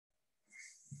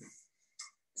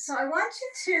So I want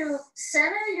you to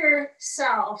center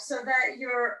yourself so that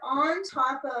you're on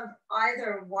top of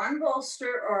either one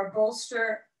bolster or a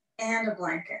bolster and a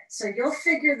blanket. So you'll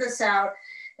figure this out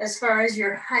as far as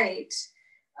your height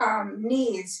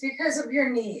needs because of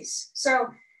your knees. So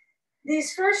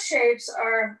these first shapes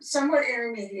are somewhat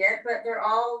intermediate, but they're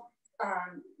all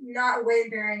not weight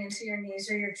bearing into your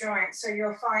knees or your joints. So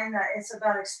you'll find that it's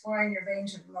about exploring your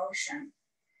range of motion.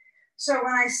 So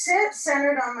when I sit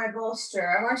centered on my bolster,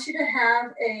 I want you to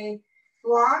have a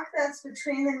block that's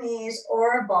between the knees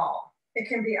or a ball. It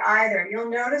can be either.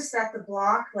 You'll notice that the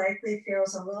block likely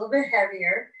feels a little bit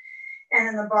heavier, and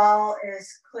then the ball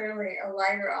is clearly a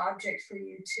lighter object for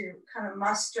you to kind of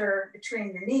muster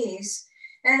between the knees,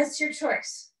 and it's your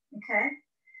choice, okay?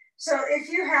 So if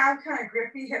you have kind of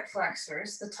grippy hip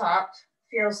flexors, the top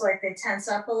feels like they tense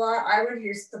up a lot, I would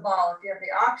use the ball if you have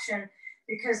the option,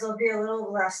 because there'll be a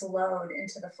little less load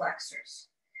into the flexors.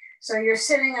 So you're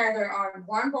sitting either on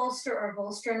one bolster or a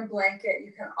bolster and a blanket.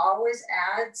 You can always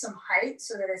add some height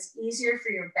so that it's easier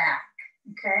for your back,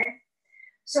 okay?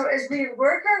 So as we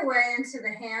work our way into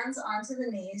the hands onto the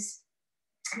knees,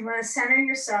 you want to center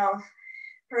yourself.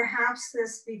 Perhaps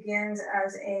this begins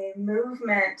as a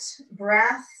movement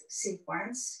breath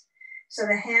sequence. So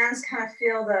the hands kind of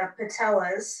feel the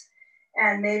patellas,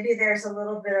 and maybe there's a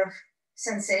little bit of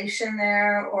sensation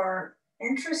there, or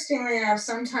interestingly enough,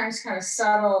 sometimes kind of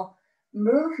subtle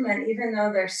movement, even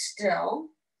though they're still.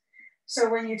 So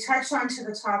when you touch onto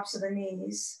the tops of the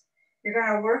knees, you're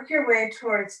going to work your way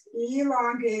towards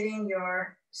elongating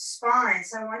your spine.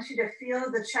 So I want you to feel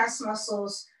the chest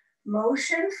muscles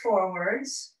motion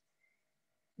forwards,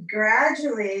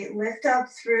 gradually lift up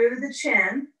through the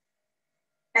chin,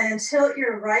 and then tilt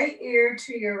your right ear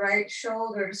to your right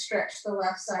shoulder to stretch the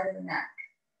left side of the neck.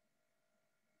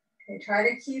 Okay, try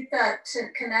to keep that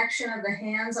connection of the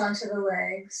hands onto the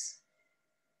legs,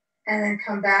 and then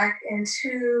come back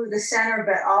into the center,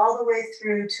 but all the way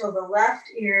through till the left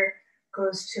ear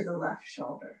goes to the left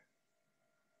shoulder.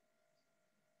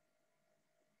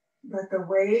 Let the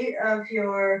weight of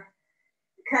your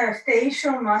kind of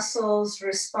facial muscles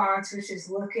response, which is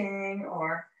looking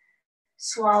or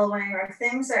swallowing or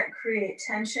things that create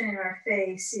tension in our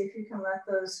face, see if you can let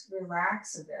those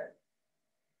relax a bit.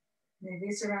 Maybe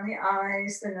it's around the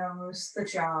eyes, the nose, the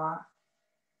jaw.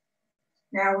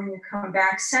 Now, when you come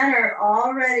back center,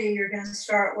 already you're going to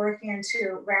start working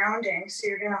into rounding. So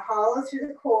you're going to hollow through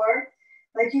the core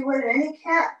like you would in any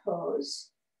cat pose.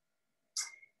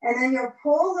 And then you'll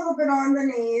pull a little bit on the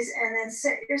knees and then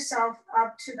sit yourself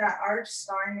up to that arched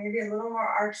spine, maybe a little more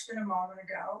arched than a moment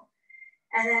ago,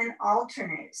 and then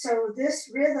alternate. So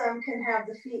this rhythm can have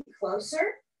the feet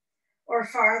closer or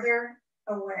farther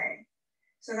away.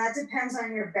 So that depends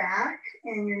on your back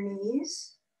and your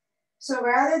knees. So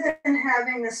rather than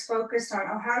having this focused on,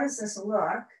 oh, how does this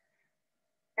look?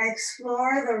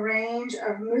 Explore the range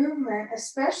of movement,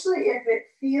 especially if it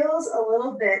feels a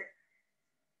little bit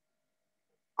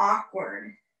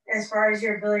awkward as far as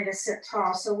your ability to sit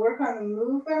tall. So work on the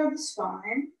movement of the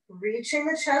spine, reaching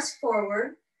the chest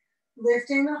forward,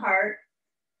 lifting the heart,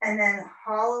 and then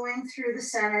hollowing through the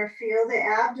center. Feel the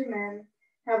abdomen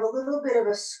have a little bit of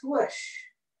a squish.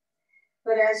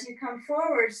 But as you come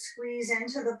forward, squeeze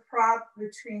into the prop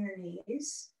between the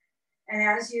knees. And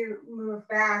as you move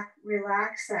back,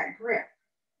 relax that grip.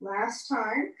 Last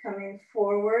time, coming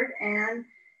forward and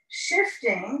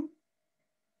shifting.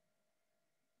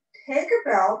 Take a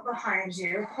belt behind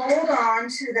you, hold on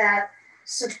to that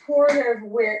supportive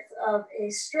width of a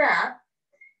strap.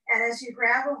 And as you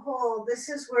grab a hold, this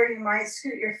is where you might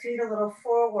scoot your feet a little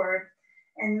forward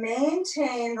and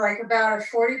maintain like about a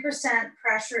 40%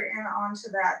 pressure in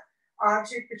onto that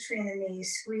object between the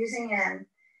knees, squeezing in,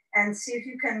 and see if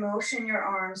you can motion your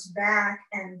arms back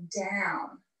and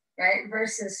down, right?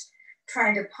 Versus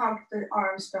trying to pump the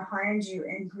arms behind you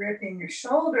and gripping your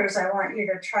shoulders. I want you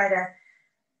to try to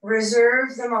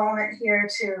reserve the moment here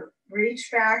to reach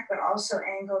back, but also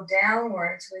angle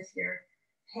downwards with your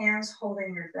hands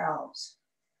holding your belt.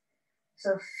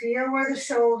 So feel where the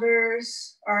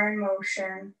shoulders are in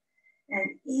motion and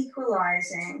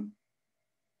equalizing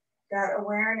that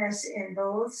awareness in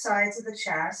both sides of the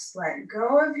chest. Let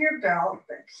go of your belt,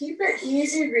 but keep it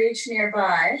easy reach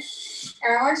nearby.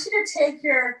 And I want you to take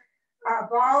your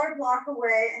ball or block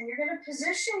away, and you're going to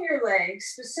position your legs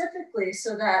specifically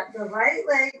so that the right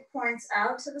leg points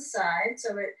out to the side,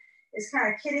 so it is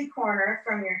kind of kitty corner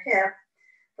from your hip.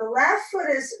 The left foot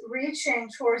is reaching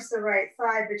towards the right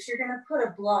thigh, but you're going to put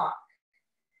a block,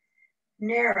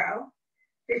 narrow,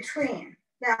 between.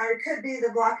 Now, it could be,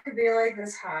 the block could be like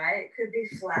this high, it could be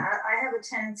flat. I have a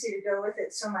tendency to go with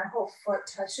it so my whole foot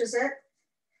touches it.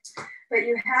 But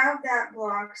you have that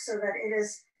block so that it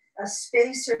is a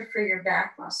spacer for your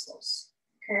back muscles,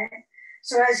 okay?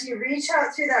 So as you reach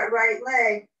out through that right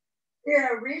leg, you're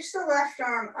gonna reach the left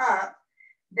arm up,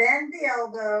 bend the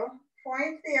elbow,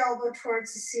 point the elbow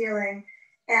towards the ceiling,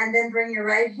 and then bring your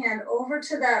right hand over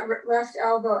to that left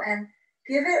elbow and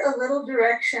give it a little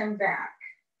direction back,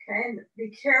 okay? And be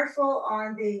careful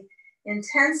on the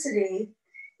intensity.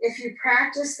 If you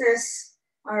practice this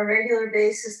on a regular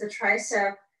basis, the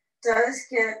tricep does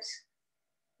get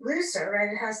looser,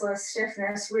 right? It has less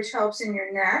stiffness, which helps in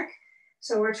your neck.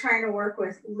 So we're trying to work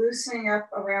with loosening up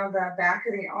around the back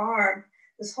of the arm,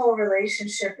 this whole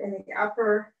relationship in the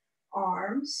upper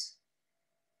arms.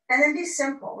 And then be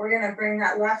simple. We're gonna bring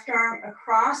that left arm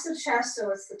across the chest so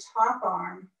it's the top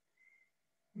arm.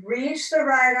 Reach the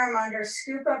right arm under,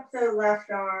 scoop up the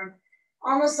left arm,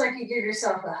 almost like you give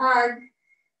yourself a hug,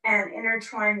 and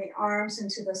intertwine the arms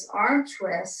into this arm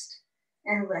twist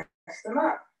and lift them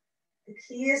up. The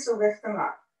key is to lift them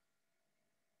up.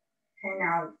 Okay,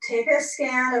 now take a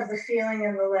scan of the feeling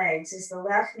in the legs. Is the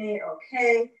left knee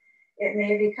okay? It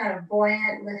may be kind of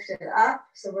buoyant, lifted up.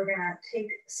 So we're gonna take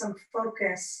some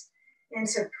focus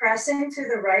into pressing through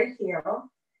the right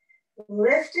heel,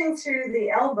 lifting through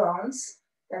the elbows,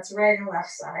 that's right and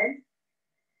left side,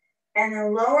 and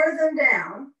then lower them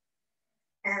down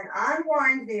and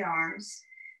unwind the arms.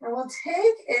 And we'll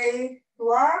take a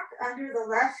block under the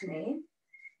left knee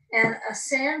and a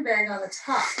sandbag on the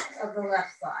top of the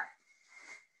left thigh.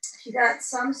 If you got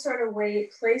some sort of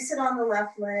weight, place it on the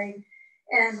left leg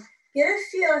and get a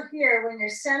feel here when you're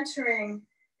centering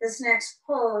this next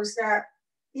pose that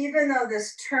even though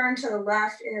this turn to the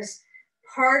left is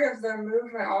part of the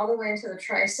movement all the way into the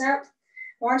tricep, I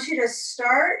want you to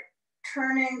start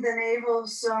turning the navel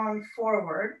zone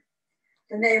forward,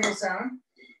 the navel zone,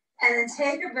 and then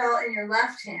take a belt in your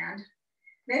left hand.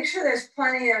 Make sure there's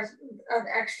plenty of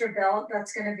extra belt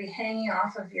that's going to be hanging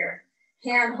off of your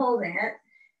hand holding it,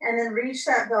 and then reach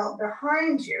that belt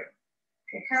behind you.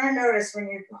 Okay, kind of notice when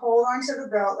you hold onto the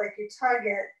belt, like you tug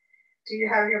it, do you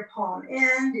have your palm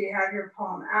in? Do you have your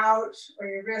palm out or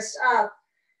your wrist up?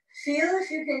 Feel if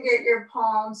you can get your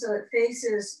palm so it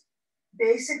faces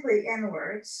basically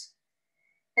inwards.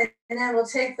 And then we'll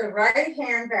take the right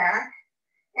hand back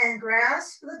and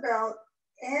grasp the belt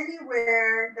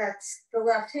anywhere that's the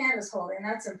left hand is holding.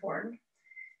 That's important.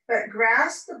 But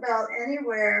grasp the belt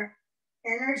anywhere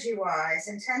energy-wise,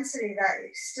 intensity that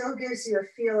still gives you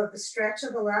a feel of the stretch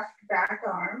of the left back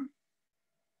arm.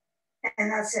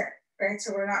 And that's it, right?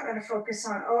 So we're not going to focus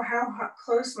on, oh, how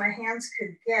close my hands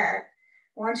could get.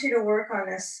 I want you to work on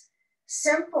this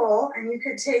simple, and you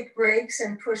could take breaks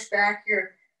and push back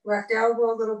your left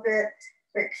elbow a little bit,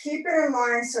 but keep it in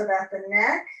line so that the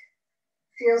neck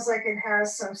feels like it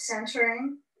has some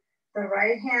centering. The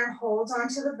right hand holds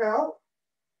onto the belt.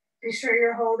 Be sure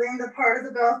you're holding the part of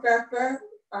the belt that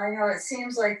I know it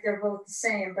seems like they're both the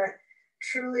same, but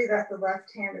truly that the left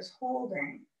hand is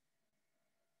holding.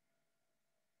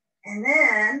 And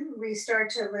then we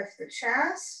start to lift the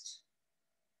chest.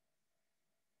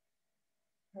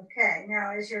 Okay,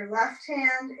 now as your left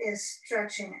hand is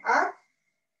stretching up,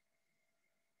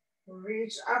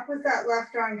 reach up with that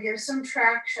left arm, give some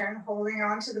traction, holding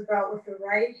onto the belt with the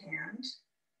right hand.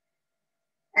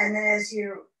 And then as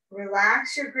you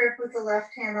relax your grip with the left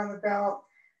hand on the belt,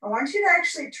 I want you to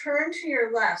actually turn to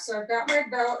your left. So I've got my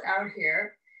belt out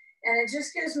here, and it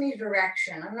just gives me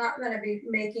direction. I'm not going to be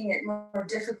making it more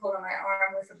difficult on my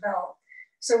arm with the belt.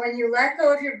 So when you let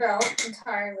go of your belt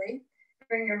entirely,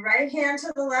 bring your right hand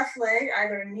to the left leg,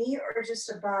 either knee or just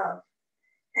above.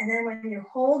 And then when you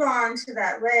hold on to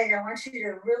that leg, I want you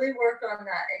to really work on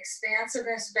that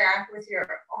expansiveness back with your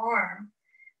arm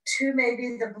to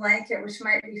maybe the blanket, which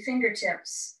might be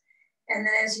fingertips. And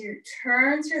then as you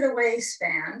turn through the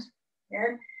waistband,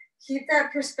 yeah, keep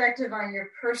that perspective on your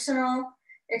personal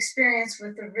experience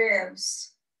with the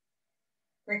ribs.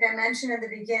 Like I mentioned in the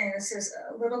beginning, this is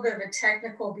a little bit of a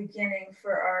technical beginning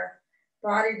for our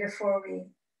body before we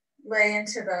lay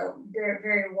into the very,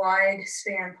 very wide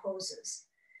span poses.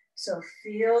 So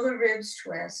feel the ribs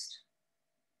twist,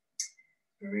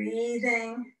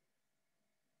 breathing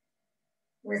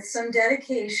with some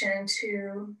dedication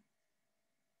to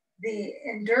the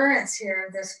endurance here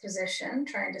of this position,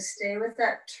 trying to stay with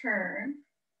that turn.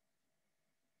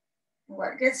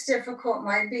 What gets difficult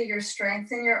might be your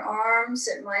strength in your arms.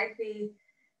 It might be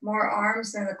more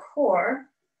arms than the core.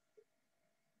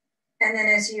 And then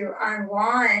as you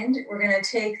unwind, we're going to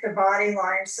take the body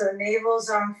line. So navel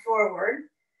zone forward,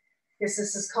 because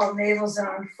this is called navel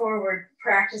zone forward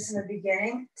practice in the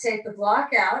beginning. Take the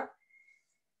block out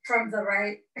from the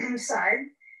right side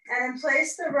And then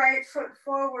place the right foot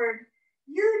forward.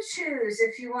 You choose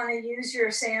if you want to use your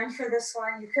sand for this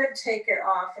one. You could take it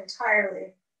off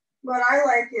entirely. What I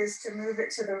like is to move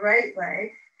it to the right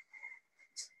leg.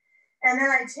 And then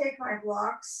I take my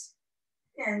blocks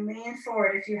and lean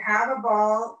forward. If you have a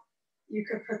ball, you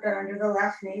could put that under the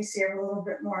left knee so you have a little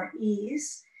bit more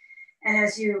ease. And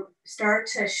as you start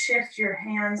to shift your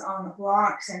hands on the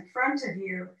blocks in front of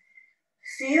you,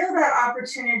 feel that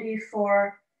opportunity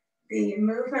for the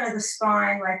movement of the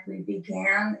spine like we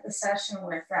began the session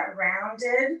with, that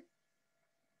rounded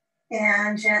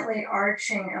and gently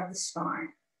arching of the spine.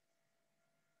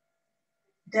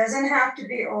 Doesn't have to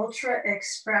be ultra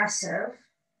expressive,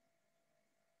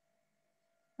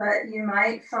 but you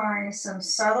might find some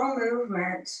subtle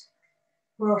movement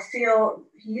will feel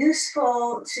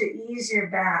useful to ease your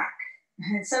back.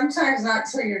 And sometimes not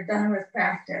till you're done with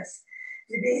practice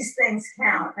do these things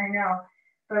count, I know.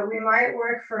 But we might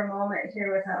work for a moment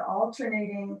here with that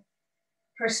alternating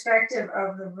perspective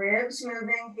of the ribs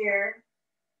moving here.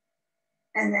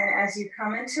 And then as you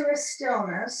come into a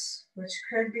stillness, which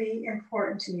could be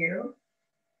important to you,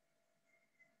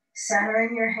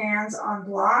 centering your hands on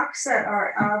blocks that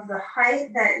are of the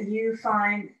height that you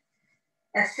find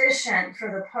efficient for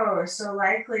the pose. So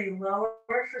likely lower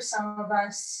for some of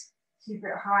us, keep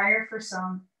it higher for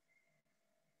some.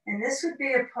 And this would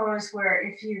be a pose where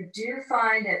if you do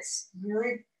find it's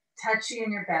really touchy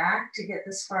in your back to get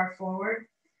this far forward,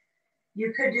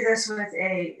 you could do this with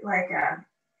a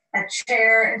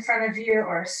chair in front of you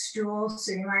or a stool.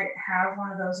 So you might have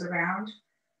one of those around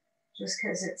just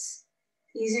because it's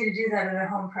easy to do that at a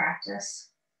home practice.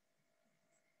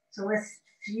 So with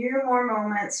few more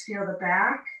moments, feel the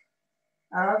back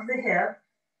of the hip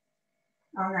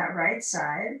on that right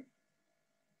side.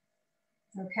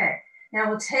 Okay, now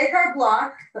we'll take our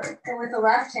block with the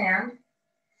left hand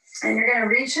and you're gonna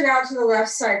reach it out to the left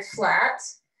side flat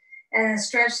and then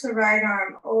stretch the right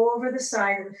arm over the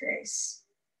side of the face.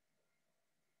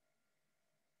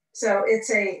 So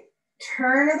it's a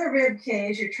turn of the rib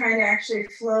cage. You're trying to actually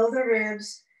flow the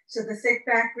ribs so the thick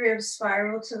back ribs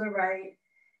spiral to the right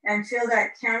and feel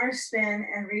that counter spin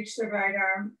and reach the right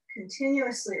arm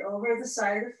continuously over the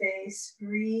side of the face.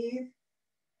 Breathe.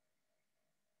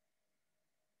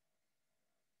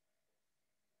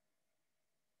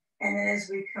 And then as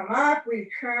we come up, we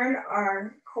turn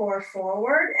our core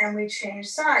forward and we change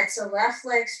sides. So left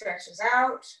leg stretches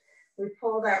out. We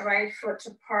pull that right foot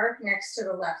to park next to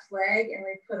the left leg and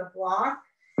we put a block.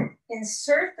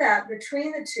 Insert that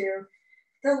between the two.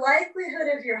 The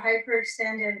likelihood of your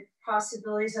hyperextended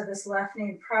possibilities of this left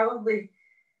knee probably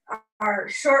are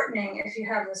shortening if you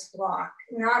have this block,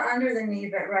 not under the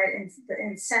knee, but right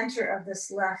in center of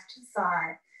this left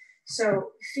thigh.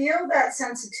 So feel that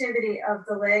sensitivity of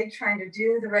the leg trying to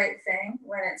do the right thing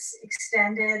when it's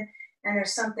extended and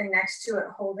there's something next to it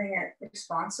holding it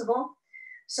responsible.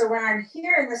 So when I'm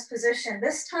here in this position,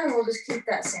 this time we'll just keep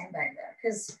that sandbag there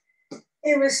because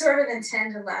it was sort of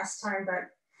intended last time, but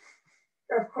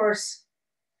of course,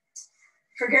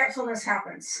 forgetfulness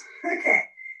happens. Okay,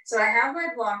 so I have my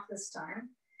block this time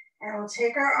and we'll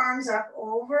take our arms up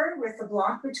over with the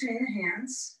block between the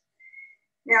hands.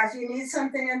 Now, if you need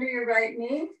something under your right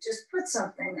knee, just put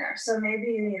something there. So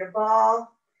maybe you need a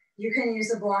ball. You can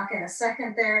use a block in a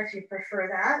second there if you prefer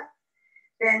that.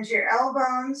 Bend your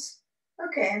elbows.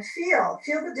 Okay, and feel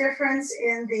the difference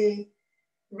in the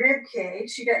rib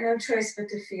cage. You got no choice but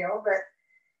to feel, but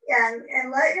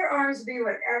and let your arms be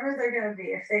whatever they're going to be.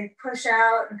 If they push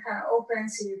out and kind of open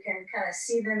so you can kind of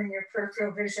see them in your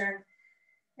peripheral vision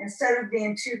instead of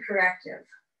being too corrective,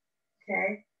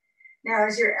 okay? Now,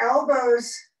 as your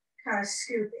elbows kind of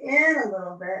scoop in a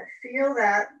little bit, feel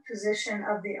that position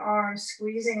of the arms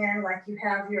squeezing in like you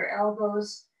have your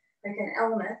elbows like an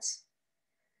helmet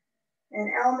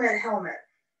helmet.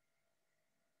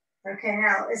 Okay,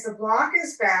 now as the block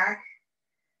is back,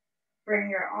 bring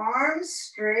your arms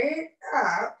straight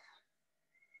up.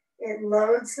 It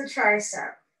loads the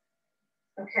tricep.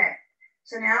 Okay,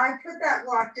 so now I put that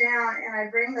block down and I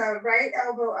bring the right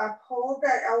elbow up, hold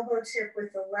that elbow tip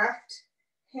with the left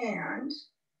hand,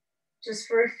 just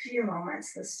for a few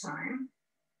moments this time.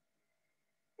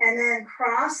 And then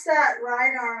cross that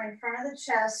right arm in front of the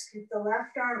chest, keep the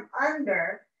left arm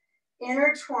under,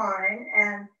 intertwine,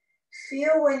 and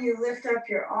feel when you lift up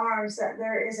your arms that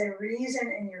there is a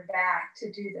reason in your back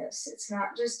to do this. It's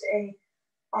not just a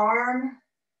arm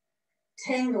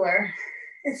tangler.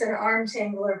 It's an arm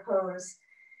tangler pose,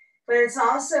 but it's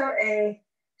also a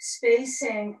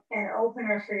spacing and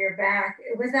opener for your back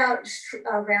without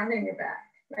rounding your back,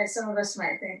 right? Some of us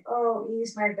might think, oh,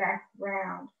 ease my back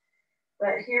round.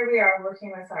 But here we are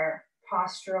working with our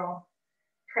postural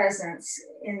presence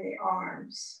in the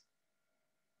arms.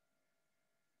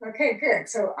 Okay, good.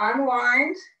 So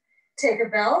unwind, take a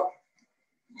belt,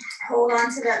 hold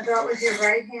on to that belt with your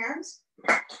right hand,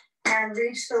 and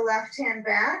reach the left hand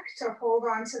back to hold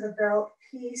on to the belt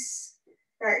piece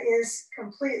that is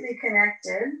completely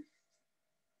connected.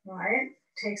 All right,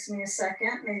 takes me a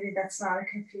second. Maybe that's not a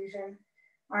confusion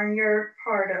on your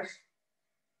part of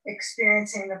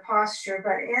experiencing the posture,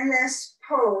 but in this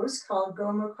pose called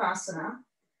Gomukhasana,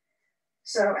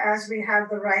 so as we have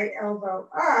the right elbow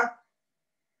up,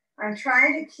 I'm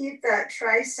trying to keep that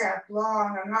tricep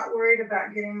long. I'm not worried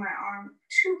about getting my arm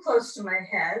too close to my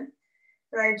head,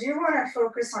 but I do want to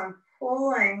focus on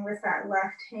pulling with that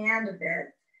left hand a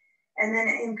bit, and then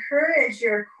encourage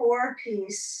your core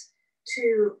piece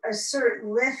to assert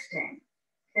lifting.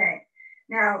 Okay,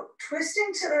 now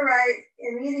twisting to the right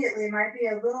immediately might be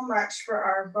a little much for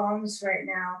our bones right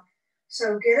now.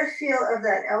 So get a feel of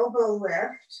that elbow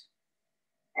lift,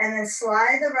 and then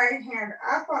slide the right hand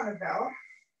up on the belt.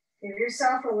 Give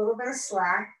yourself a little bit of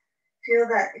slack. Feel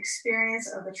that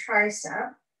experience of the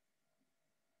tricep.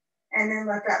 And then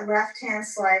let that left hand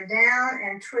slide down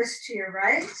and twist to your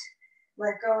right.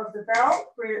 Let go of the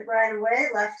belt right away.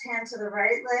 Left hand to the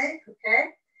right leg, okay?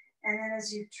 And then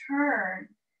as you turn,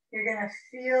 you're gonna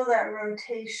feel that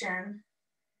rotation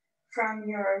from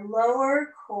your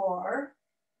lower core,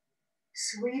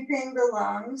 sweeping the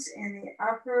lungs in the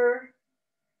upper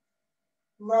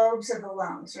lobes of the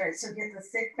lungs, right? So get the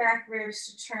thick back ribs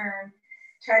to turn.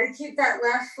 Try to keep that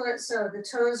left foot so the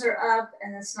toes are up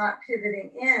and it's not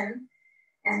pivoting in,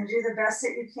 and do the best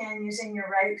that you can using your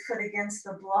right foot against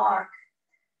the block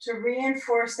to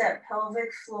reinforce that pelvic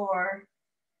floor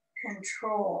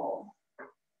control.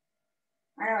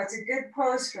 I know it's a good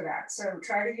pose for that. So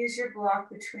try to use your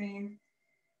block between,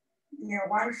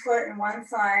 one foot and one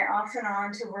thigh off and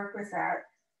on to work with that.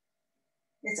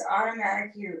 It's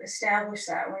automatic. You establish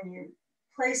that when you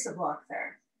place the block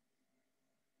there.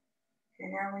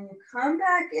 Okay, now when you come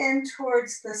back in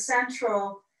towards the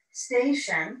central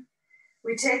station,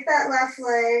 we take that left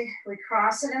leg, we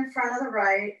cross it in front of the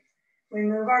right, we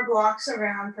move our blocks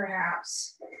around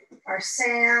perhaps. Our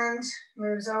sand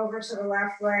moves over to the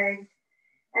left leg.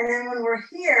 And then when we're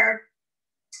here,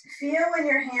 feel when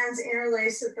your hands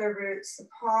interlace at their roots, the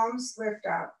palms lift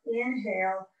up.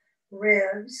 Inhale,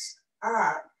 ribs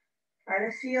up. Try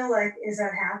to feel like, is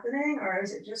that happening? Or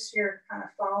is it just you're kind of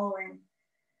following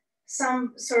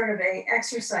some sort of a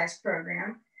exercise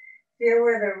program? Feel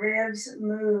where the ribs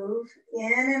move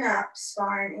in and up,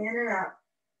 spine in and up.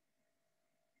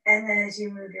 And then as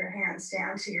you move your hands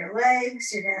down to your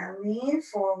legs, you're gonna lean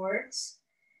forwards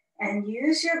and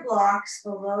use your blocks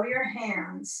below your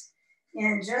hands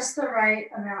in just the right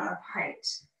amount of height.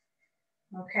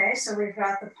 Okay, so we've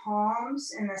got the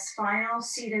palms in this final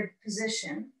seated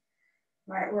position,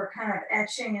 right? We're kind of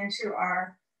etching into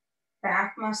our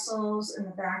back muscles in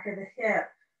the back of the hip.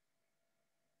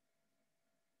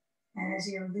 And as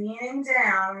you're leaning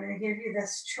down, I'm going to give you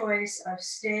this choice of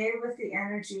stay with the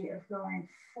energy of going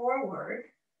forward,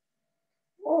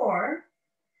 or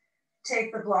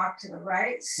take the block to the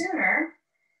right sooner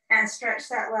and stretch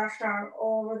that left arm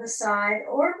over the side,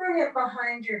 or bring it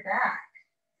behind your back.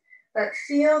 But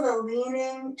feel the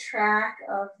leaning track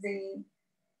of the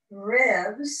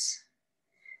ribs,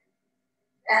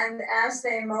 and as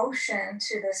they motion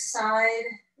to the side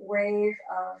wave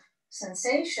of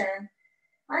sensation,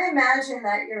 I imagine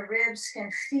that your ribs can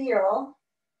feel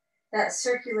that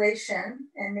circulation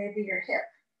and maybe your hip.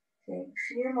 Okay,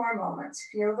 a few more moments.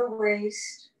 Feel the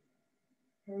waist,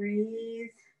 breathe.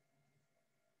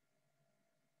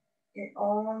 It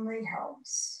only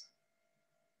helps.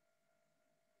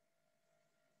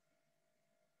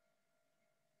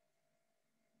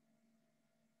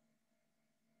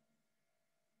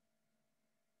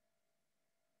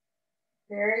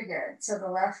 Very good. So the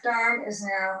left arm is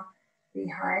now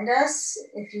behind us.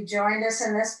 If you joined us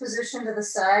in this position to the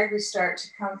side, we start to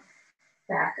come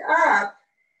back up.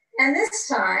 And this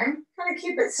time, kind of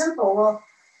keep it simple. We'll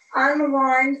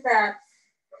unwind that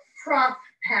prop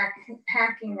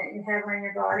packing that you have on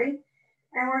your body.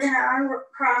 And we're going to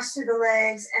uncross through the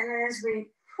legs. And then as we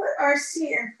put our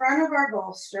seat in front of our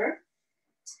bolster,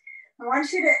 I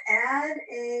want you to add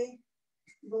a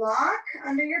block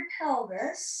under your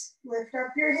pelvis. Lift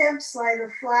up your hips, slide a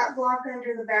flat block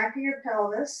under the back of your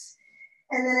pelvis.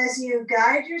 And then as you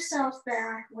guide yourself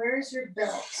back, where's your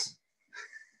belt?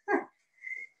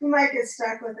 You might get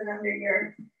stuck with it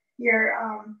under your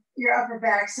upper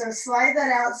back. So slide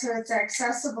that out so it's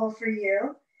accessible for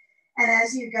you. And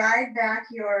as you guide back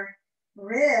your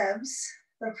ribs,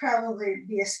 they'll probably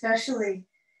be especially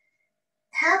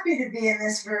happy to be in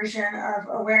this version of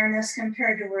awareness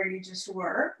compared to where you just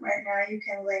were. Right now you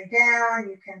can lay down,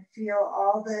 you can feel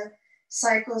all the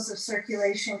cycles of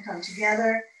circulation come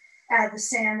together. Add the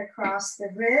sand across the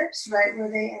ribs, right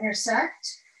where they intersect,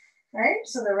 right?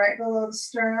 So they're right below the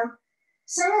sternum.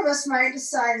 Some of us might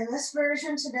decide in this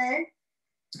version today,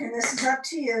 and this is up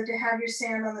to you, to have your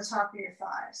sand on the top of your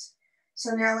thighs.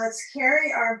 So now let's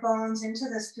carry our bones into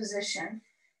this position.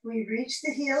 We reach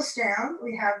the heels down,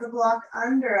 we have the block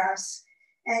under us,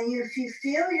 and if you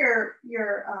feel your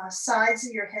sides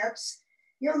of your hips,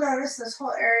 you'll notice this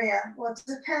whole area, well, it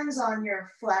depends on your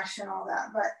flesh and all that,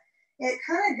 but it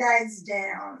kind of guides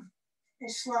down,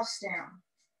 it sloughs down.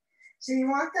 So you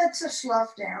want that to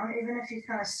slough down, even if you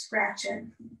kind of scratch it,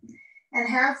 and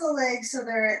have the legs so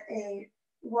they're at a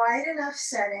wide enough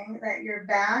setting that your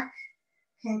back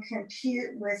can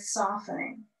compute with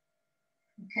softening,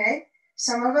 okay?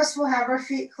 Some of us will have our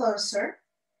feet closer,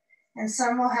 and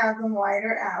some will have them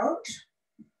wider out,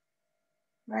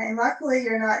 right? And luckily,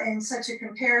 you're not in such a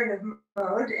comparative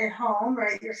mode at home,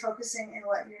 right? You're focusing in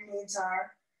what your needs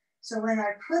are. So when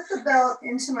I put the belt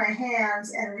into my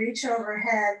hands and reach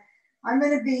overhead, I'm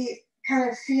going to be kind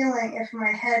of feeling if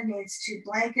my head needs 2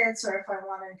 blankets or if I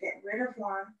want to get rid of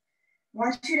one. I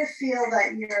want you to feel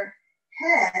that your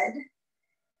head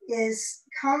is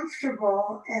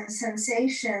comfortable and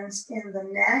sensations in the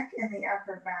neck and the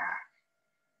upper back.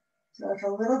 So if a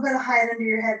little bit of height under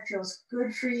your head feels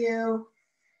good for you,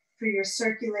 for your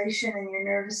circulation and your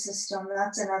nervous system,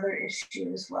 that's another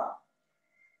issue as well.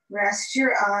 Rest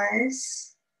your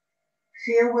eyes,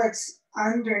 feel what's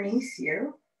underneath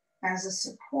you as a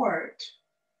support,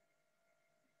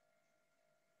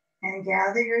 and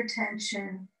gather your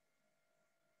attention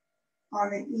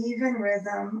on the even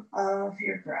rhythm of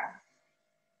your breath.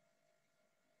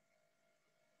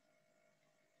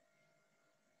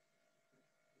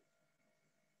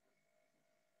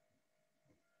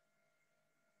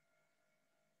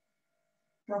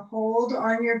 The hold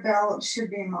on your belt should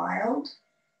be mild.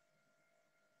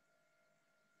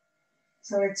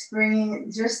 So it's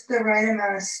bringing just the right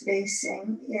amount of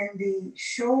spacing in the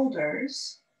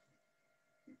shoulders.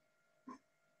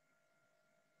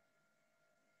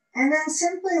 And then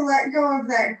simply let go of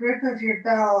that grip of your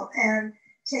belt and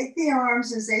take the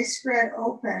arms as they spread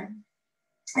open.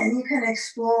 And you can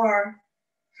explore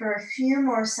for a few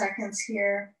more seconds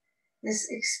here this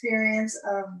experience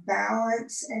of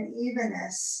balance and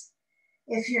evenness.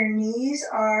 If your knees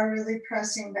are really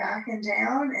pressing back and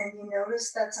down and you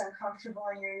notice that's uncomfortable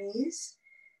on your knees,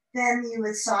 then you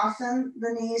would soften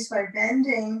the knees by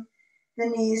bending the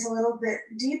knees a little bit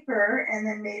deeper and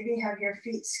then maybe have your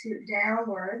feet scoot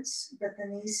downwards, but the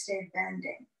knees stay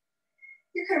bending.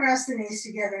 You can rest the knees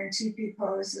together in TP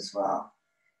pose as well.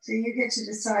 So you get to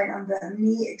decide on the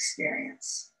knee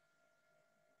experience.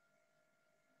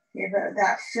 Okay, but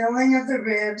that filling of the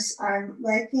ribs, I'm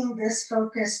liking this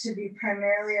focus to be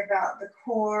primarily about the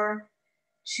core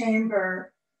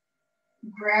chamber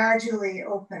gradually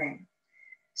opening.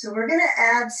 So we're gonna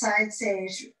add side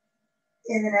sage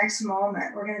in the next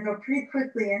moment. We're gonna go pretty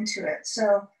quickly into it.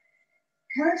 So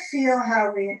kind of feel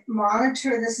how we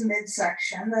monitor this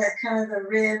midsection, the kind of the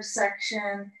rib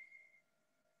section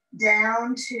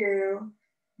down to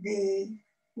the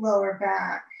lower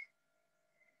back.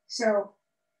 So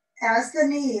as the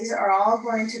knees are all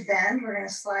going to bend, we're going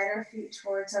to slide our feet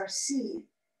towards our seat.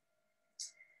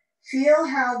 Feel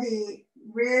how the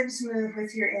ribs move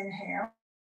with your inhale.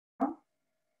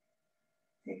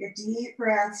 Take a deep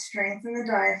breath, strengthen the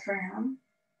diaphragm.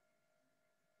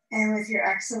 And with your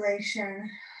exhalation,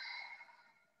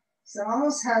 so it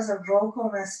almost has a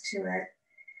vocalness to it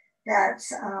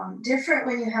that's different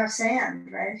when you have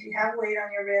sand, right? If you have weight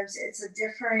on your ribs, it's a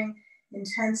differing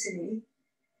intensity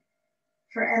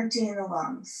for emptying the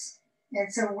lungs.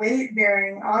 It's a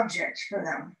weight-bearing object for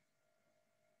them.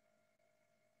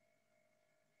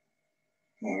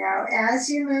 Okay, now as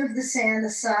you move the sand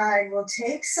aside, we'll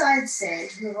take side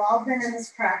sage. We've all been in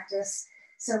this practice,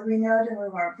 so we know to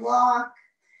move our block,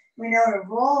 we know to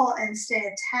roll and stay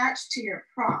attached to your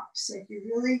prop. So if you're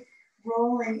really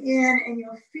rolling in and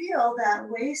you'll feel that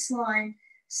waistline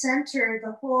center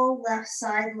the whole left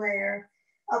side layer.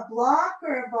 A block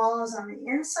or a ball is on the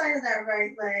inside of that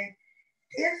right leg.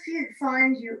 If you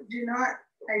find you do not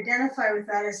identify with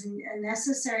that as a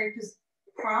necessary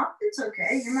prop, it's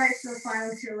okay. You might feel fine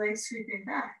with your legs sweeping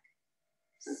back.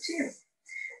 It's up to you.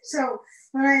 So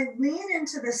when I lean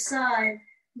into the side,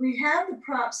 we have the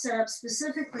prop set up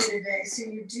specifically today. So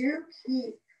you do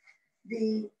keep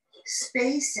the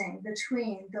spacing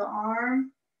between the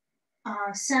arm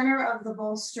center of the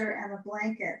bolster and the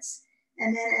blankets.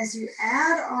 And then as you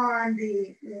add on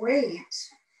the weight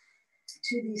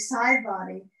to the side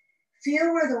body,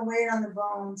 feel where the weight on the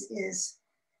bones is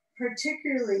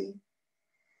particularly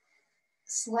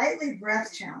slightly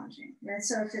breath challenging, right?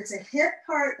 So if it's a hip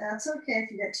part, that's okay.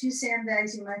 If you got 2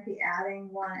 sandbags, you might be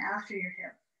adding one after your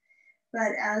hip.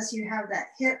 But as you have that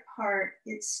hip part,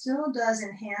 it still does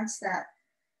enhance that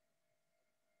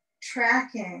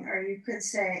tracking, or you could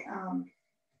say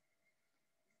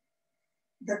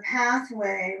the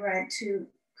pathway, right, to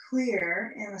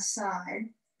clear in the side.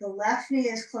 The left knee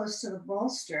is close to the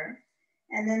bolster,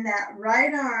 and then that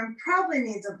right arm probably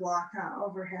needs a block, huh,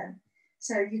 overhead.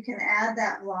 So you can add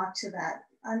that block to that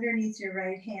underneath your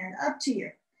right hand, up to you.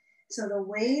 So the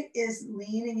weight is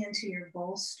leaning into your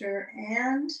bolster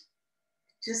and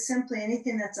just simply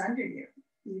anything that's under you,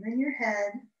 even your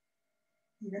head,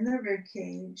 even the rib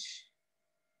cage.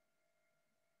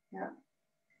 Yep.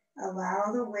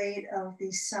 Allow the weight of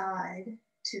the side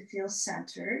to feel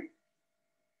centered.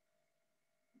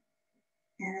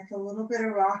 And if a little bit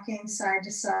of rocking side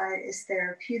to side is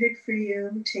therapeutic for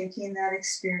you, taking that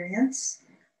experience.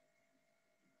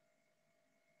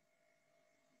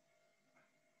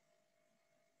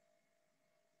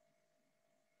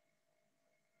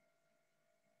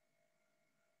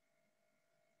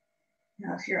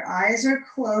 Now, if your eyes are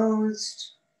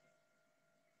closed,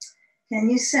 can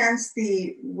you sense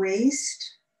the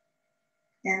waist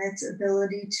and its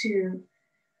ability to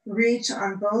reach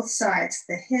on both sides,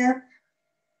 the hip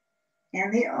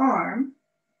and the arm,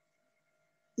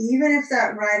 even if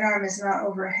that right arm is not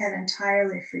overhead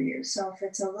entirely for you. So if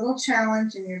it's a little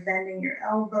challenge and you're bending your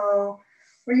elbow,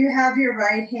 or you have your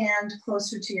right hand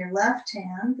closer to your left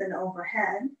hand than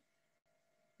overhead,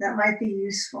 that might be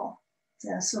useful.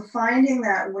 So finding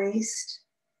that waist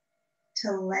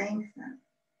to lengthen.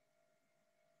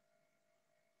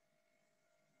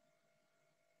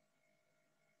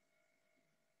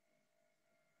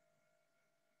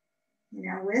 You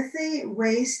know, with the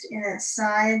waist in its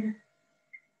side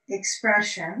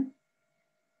expression,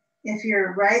 if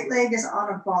your right leg is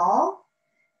on a ball,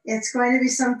 it's going to be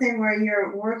something where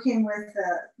you're working with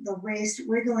the waist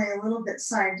wiggling a little bit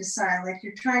side to side, like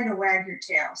you're trying to wag your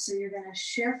tail. So you're going to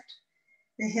shift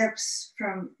the hips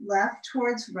from left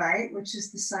towards right, which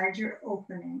is the side you're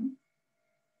opening.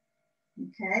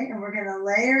 Okay, and we're going to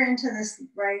layer into this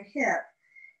right hip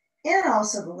and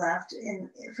also the left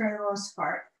for the most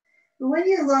part. But when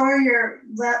you lower your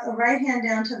right hand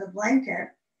down to the blanket,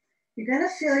 you're going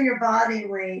to feel your body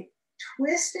weight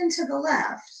twist into the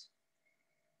left.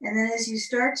 And then as you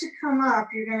start to come up,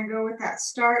 you're going to go with that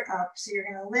start up. So you're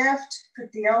going to lift,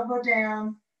 put the elbow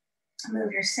down,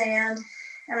 move your sand.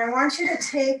 And I want you to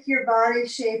take your body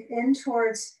shape in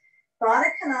towards Baddha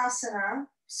Konasana,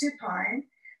 supine.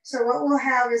 So what we'll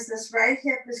have is this right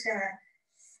hip is going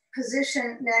to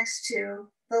position next to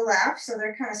the left. So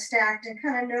they're kind of stacked, and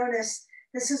kind of notice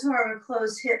this is more of a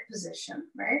closed hip position,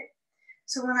 right?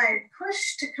 So when I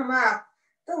push to come up,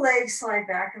 the legs slide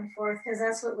back and forth because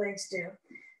that's what legs do.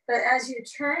 But as you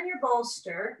turn your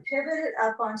bolster, pivot it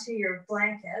up onto your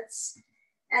blankets,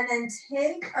 and then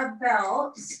take a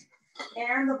belt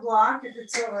and the block if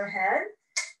it's overhead,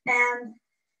 and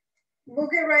we'll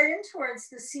get right in towards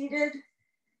the seated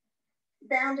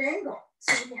bound angle.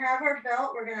 So we have our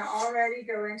belt, we're gonna already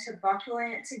go into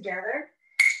buckling it together.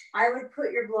 I would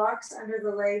put your blocks under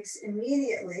the legs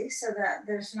immediately so that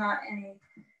there's not any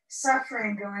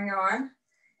suffering going on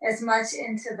as much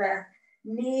into the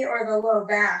knee or the low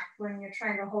back when you're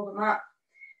trying to hold them up.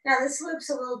 Now this loop's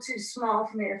a little too small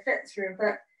for me to fit through,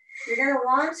 but you're gonna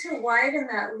want to widen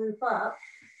that loop up.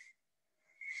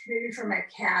 Maybe for my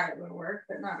cat it would work,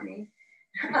 but not me.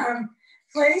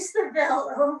 Place the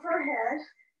belt overhead.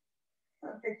 I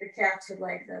don't think the cats would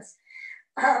like this.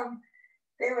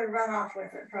 They would run off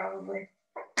with it probably.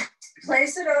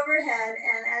 Place it overhead,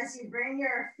 and as you bring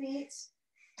your feet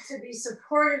to be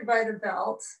supported by the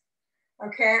belt,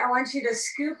 okay, I want you to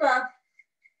scoop up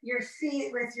your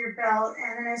feet with your belt,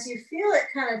 and as you feel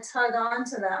it kind of tug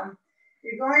onto them,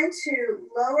 you're going to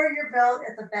lower your belt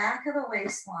at the back of the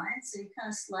waistline, so you kind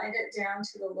of slide it down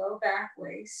to the low back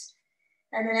waist.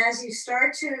 And then as you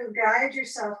start to guide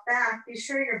yourself back, be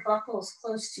sure your buckle is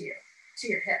close to you, to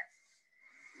your hip.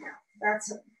 Now,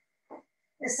 that's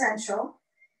essential.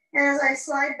 And as I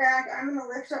slide back, I'm going to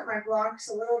lift up my blocks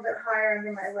a little bit higher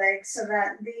under my legs so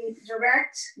that the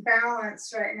direct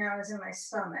balance right now is in my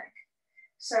stomach.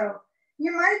 So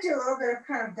you might do a little bit of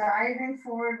kind of diving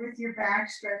forward with your back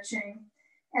stretching.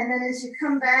 And then as you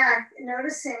come back,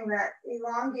 noticing that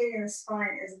elongating the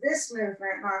spine is this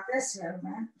movement, not this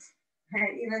movement.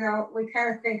 Okay, even though we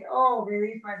kind of think, oh,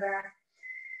 relieve my back.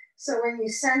 So when you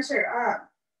center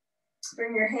up,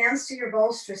 Bring your hands to your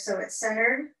bolster so it's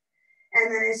centered.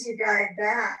 And then as you guide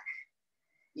back,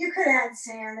 you could add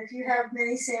sand. If you have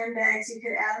many sandbags, you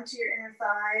could add them to your inner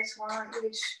thighs, one on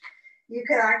each. You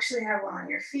could actually have one on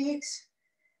your feet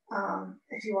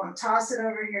if you want to toss it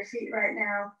over your feet right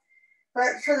now.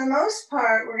 But for the most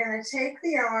part, we're going to take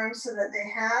the arms so that they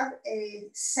have a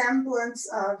semblance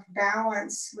of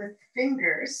balance with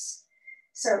fingers.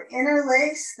 So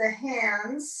interlace the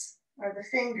hands or the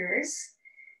fingers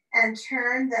and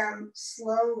turn them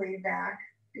slowly back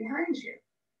behind you.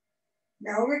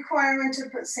 No requirement to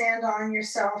put sand on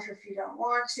yourself if you don't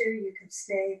want to. You can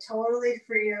stay totally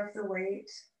free of the weight,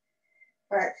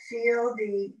 but feel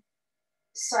the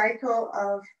cycle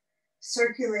of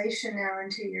circulation now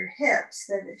into your hips,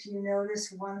 that if you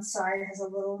notice one side has a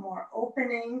little more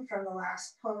opening from the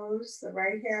last pose, the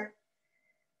right hip,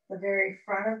 the very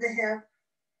front of the hip,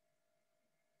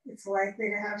 it's likely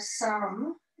to have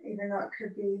some, even though it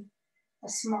could be a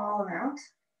small amount.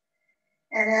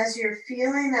 And as you're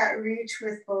feeling that reach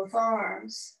with both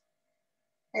arms,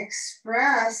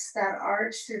 express that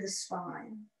arch through the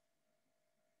spine.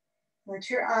 Let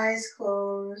your eyes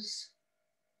close.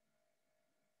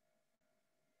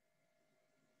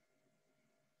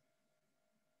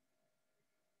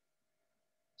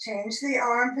 Change the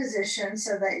arm position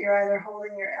so that you're either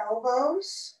holding your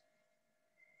elbows,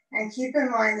 and keep in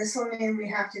mind this will mean we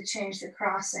have to change the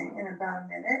crossing in about a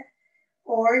minute,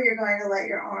 or you're going to let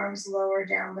your arms lower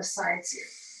down beside you.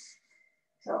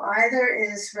 So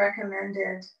either is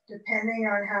recommended depending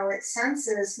on how it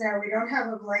senses. Now we don't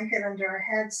have a blanket under our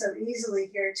head so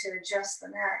easily here to adjust the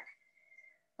neck.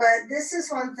 But this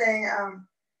is one thing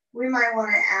we might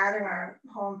want to add in our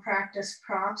home practice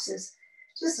props is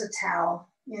just a towel.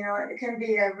 You know, it can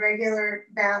be a regular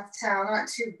bath towel, not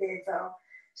too big though.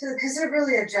 So because they're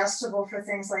really adjustable for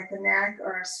things like the neck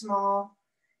or a small.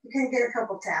 You can get a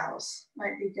couple towels.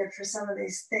 Might be good for some of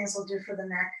these things we'll do for the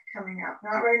neck coming up.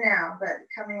 Not right now, but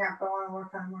coming up, I want to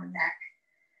work on more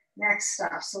neck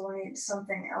stuff. So we'll need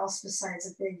something else besides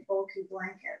a big bulky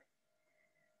blanket.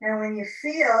 Now, when you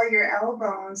feel your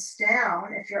elbows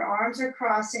down, if your arms are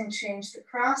crossing, change the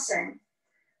crossing.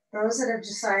 Those that have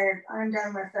decided, I'm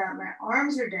done with that, my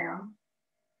arms are down.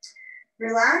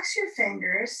 Relax your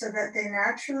fingers so that they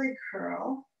naturally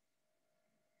curl.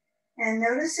 And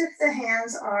notice if the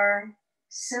hands are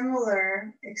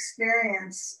similar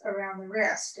experience around the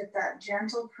wrist, if that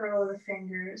gentle curl of the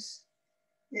fingers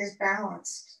is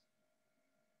balanced.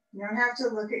 You don't have to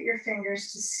look at your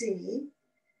fingers to see,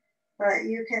 but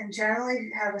you can generally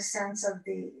have a sense of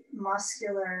the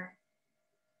muscular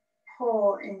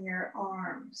pull in your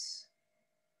arms.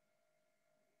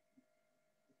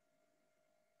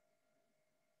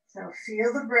 So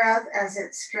feel the breath as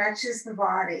it stretches the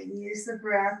body. Use the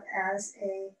breath as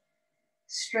a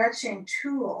stretching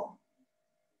tool.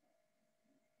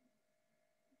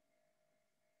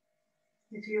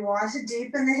 If you want to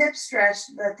deepen the hip stretch,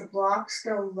 let the blocks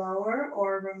go lower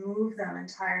or remove them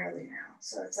entirely now.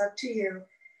 So it's up to you.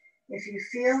 If you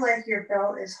feel like your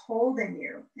belt is holding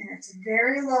you and it's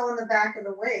very low in the back of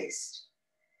the waist,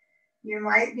 you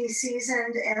might be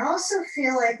seasoned and also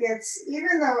feel like it's,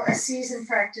 even though a seasoned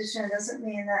practitioner doesn't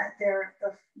mean that they're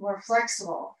more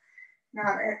flexible,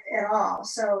 not at all.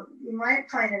 So you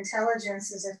might find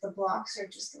intelligence as if the blocks are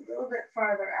just a little bit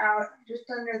farther out, just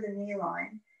under the knee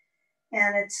line,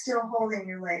 and it's still holding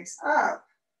your legs up,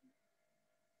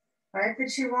 right?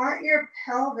 But you want your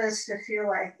pelvis to feel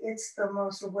like it's the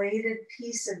most weighted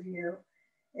piece of you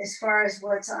as far as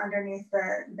what's underneath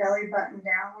the belly button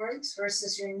downwards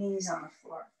versus your knees on the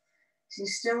floor. So you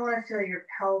still want to feel your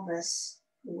pelvis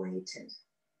weighted.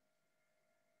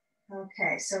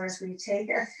 Okay, so as we take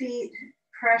a feet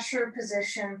pressure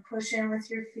position, push in with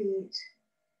your feet.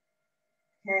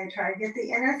 Okay, try to get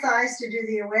the inner thighs to do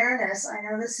the awareness. I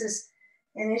know this is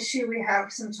an issue we have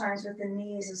sometimes with the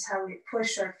knees, is how we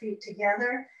push our feet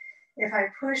together. If I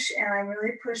push and I'm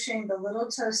really pushing the little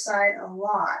toe side a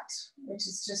lot, which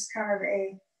is just kind of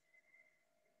a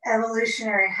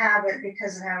evolutionary habit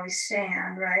because of how we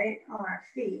stand, right, on our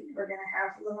feet. We're going to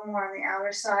have a little more on the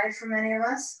outer side for many of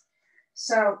us.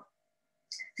 So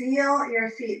feel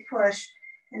your feet push.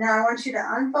 And now I want you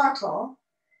to unbuckle.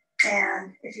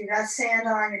 And if you got sand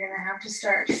on, you're going to have to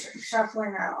start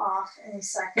shuffling that off any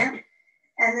second.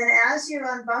 And then as you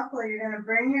unbuckle, you're going to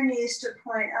bring your knees to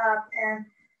point up and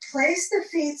place the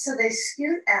feet so they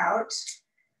scoot out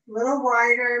a little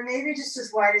wider, maybe just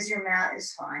as wide as your mat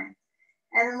is fine.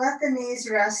 And then let the knees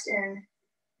rest in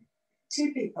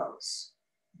teepee pose,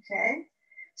 okay?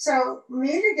 So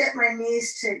me to get my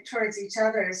knees towards each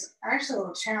other is actually a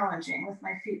little challenging with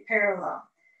my feet parallel.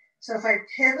 So if I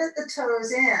pivot the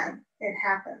toes in it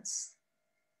happens,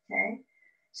 okay?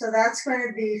 So that's going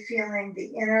to be feeling the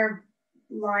inner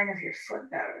line of your foot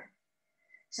better.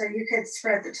 So you could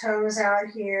spread the toes out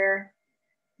here.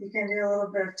 You can do a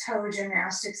little bit of toe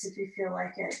gymnastics if you feel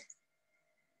like it.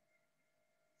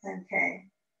 Okay.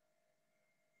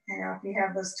 I know if you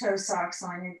have those toe socks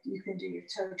on, you can do your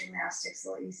toe gymnastics a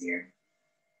little easier.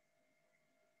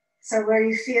 So where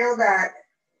you feel that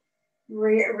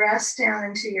rest down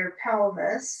into your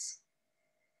pelvis,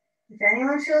 if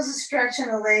anyone feels a stretch in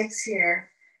the legs here,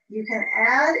 you can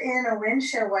add in a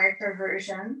windshield wiper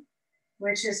version,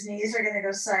 which is knees are going to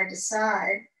go side to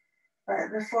side.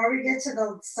 But before we get to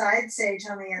the side sage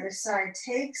on the other side,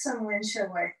 take some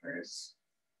windshield wipers,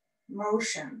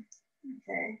 motion,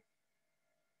 okay?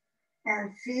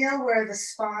 And feel where the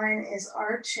spine is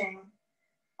arching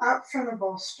up from the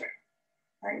bolster.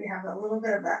 Right? You have a little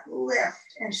bit of that lift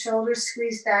and shoulders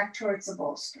squeeze back towards the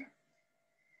bolster.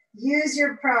 Use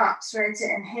your props, right, to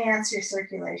enhance your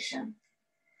circulation.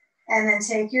 And then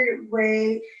take your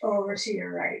weight over to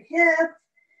your right hip.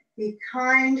 Be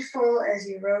kindful as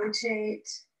you rotate.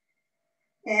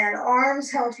 And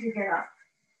arms help you get up.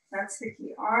 That's the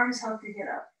key. Arms help you get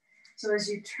up. So as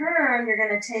you turn, you're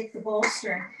going to take the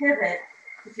bolster and pivot.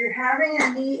 If you're having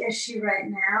a knee issue right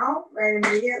now, right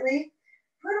immediately,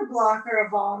 put a blocker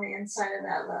of ball on the inside of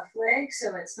that left leg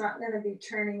so it's not going to be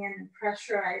turning in and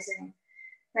pressurizing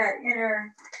that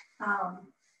inner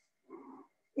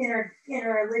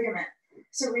ligament.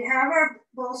 So we have our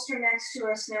bolster next to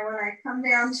us. Now when I come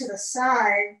down to the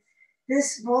side,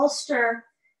 this bolster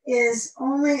is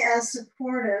only as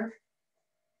supportive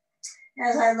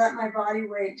as I let my body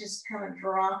weight just kind of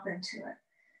drop into it.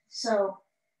 So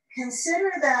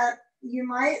consider that you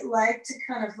might like to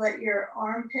kind of let your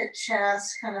armpit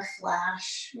chest kind of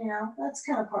flash, you know, that's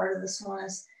kind of part of this one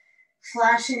is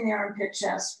flashing the armpit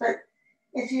chest. But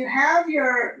if you have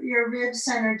your rib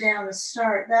center down to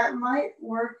start, that might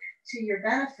work to your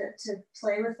benefit to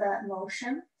play with that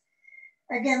motion.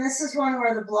 Again, this is one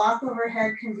where the block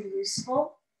overhead can be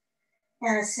useful,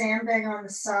 and a sandbag on the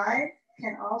side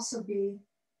can also be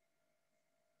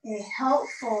a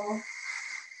helpful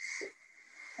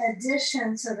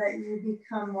addition so that you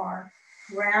become more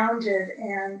rounded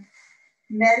and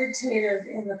meditative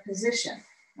in the position,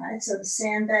 right? So the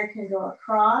sandbag can go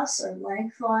across or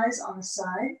lengthwise on the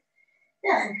side.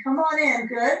 Yeah, and come on in,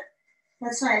 good.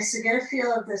 That's nice. So get a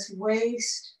feel of this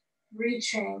waist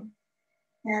reaching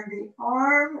and the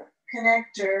arm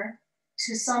connector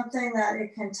to something that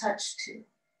it can touch to,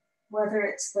 whether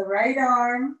it's the right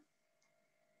arm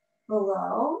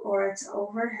below or it's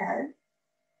overhead.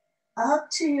 Up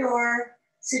to your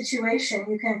situation,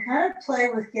 you can kind of play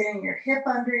with getting your hip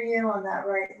under you on that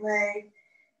right leg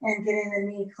and getting the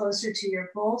knee closer to your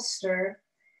bolster.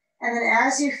 And then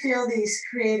as you feel these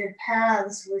created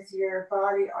paths with your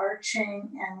body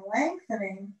arching and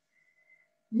lengthening,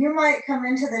 you might come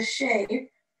into the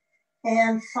shape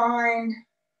and find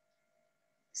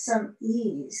some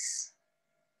ease.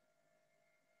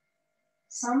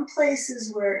 Some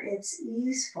places where it's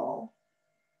easeful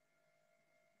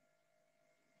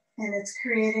and it's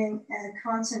creating a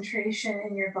concentration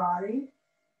in your body.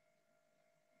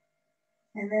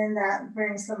 And then that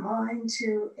brings the mind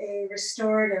to a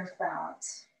restorative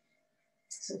balance.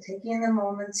 So taking the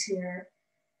moments here,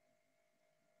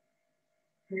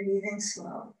 breathing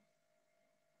slow.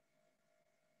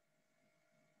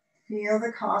 Feel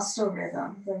the costal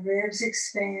rhythm. The ribs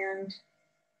expand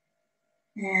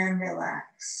and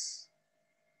relax.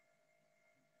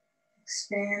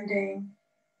 Expanding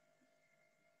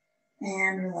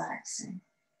and relaxing.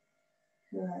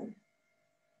 Good.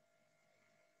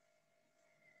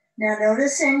 Now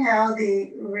noticing how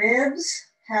the ribs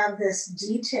have this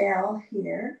detail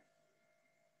here.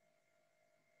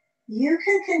 You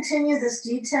can continue this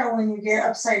detail when you get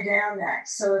upside down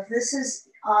next. So if this is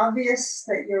obvious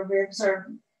that your ribs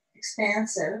are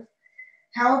expansive,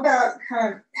 how about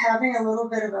kind of having a little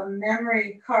bit of a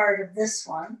memory card of this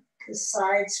one, this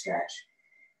side stretch.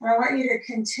 And I want you to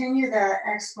continue that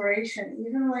exploration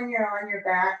even when you're on your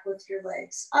back with your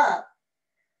legs up.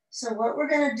 So what we're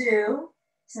going to do,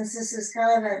 since this is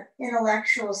kind of an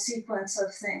intellectual sequence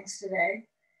of things today,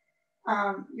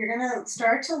 you're going to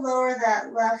start to lower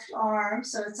that left arm.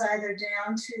 So it's either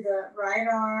down to the right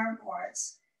arm or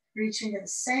it's reaching to the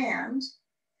sand.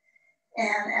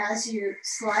 And as you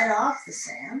slide off the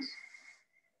sand,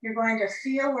 you're going to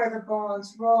feel where the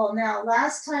bones roll. Now,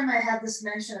 last time I had this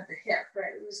mention of the hip,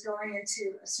 right? It was going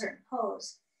into a certain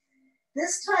pose.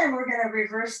 This time we're going to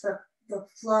reverse the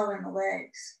flow in the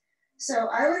legs. So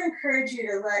I would encourage you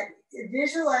to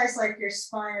visualize like your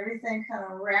spine, everything kind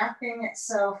of wrapping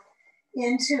itself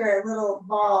into a little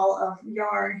ball of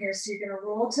yarn here. So you're gonna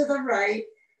roll to the right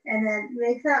and then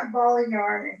make that ball of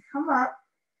yarn and come up.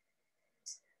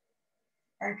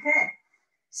 Okay,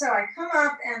 so I come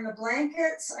up and the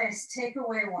blankets, I take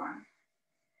away one.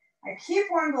 I keep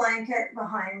one blanket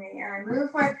behind me and I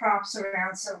move my props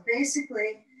around. So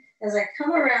basically, as I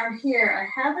come around here,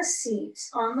 I have a seat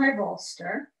on my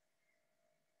bolster.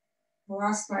 I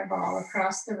lost my ball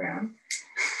across the room.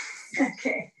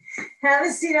 Okay, have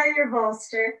a seat on your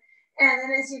bolster. And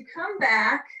then as you come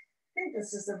back, I think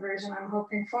this is the version I'm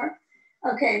hoping for.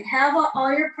 Okay, have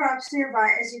all your props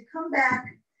nearby. As you come back,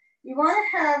 you want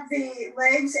to have the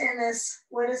legs in this,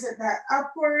 what is it, that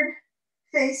upward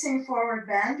facing forward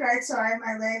bend, right? So I have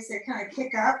my legs that kind of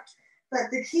kick up, but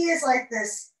the key is like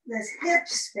this hip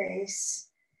space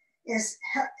is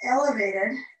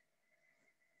elevated.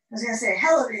 I was gonna say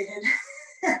elevated,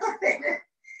 elevated.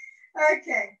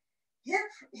 Okay,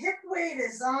 hip weight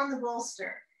is on the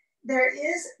bolster. There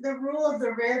is the rule of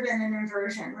the rib and an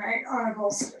inversion, right, on a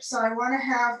bolster. So I want to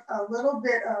have a little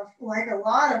bit of, like a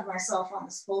lot of myself on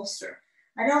this bolster.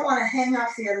 I don't want to hang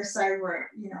off the other side where,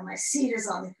 you know, my seat is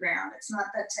on the ground. It's not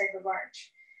that type of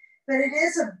arch. But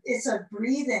it's a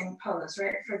breathing pose,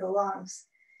 right, for the lungs.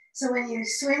 So when you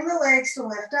swing the legs to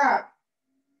lift up,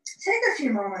 take a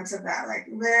few moments of that, like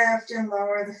lift and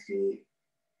lower the feet.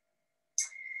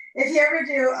 If you ever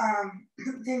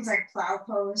do things like plow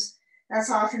pose, that's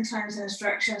oftentimes an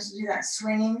instruction to do that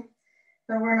swinging,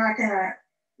 but we're not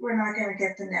gonna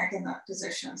get the neck in that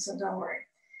position, so don't worry.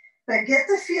 But get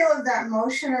the feel of that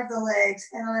motion of the legs,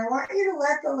 and I want you to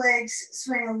let the legs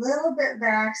swing a little bit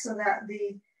back so that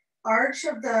the arch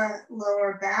of the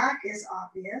lower back is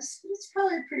obvious. It's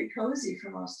probably pretty cozy for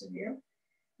most of you,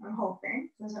 I'm hoping.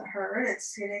 Doesn't hurt,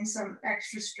 it's getting some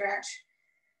extra stretch.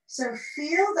 So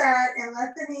feel that and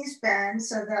let the knees bend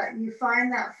so that you find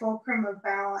that fulcrum of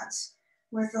balance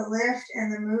with the lift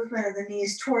and the movement of the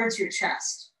knees towards your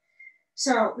chest.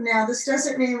 So now this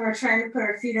doesn't mean we're trying to put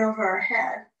our feet over our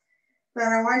head, but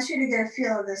I want you to get a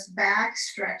feel of this back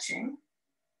stretching.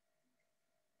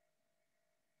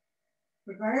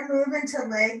 We're going to move into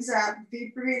legs up,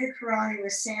 Viparita Karani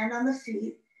with sand on the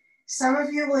feet. Some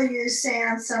of you will use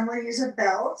sand, some will use a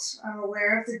belt. I'm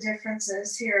aware of the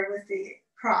differences here with the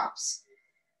props.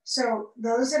 So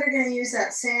those that are going to use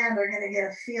that sand are going to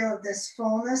get a feel of this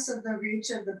fullness of the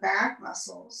reach of the back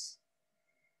muscles,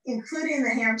 including the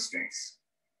hamstrings.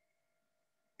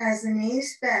 As the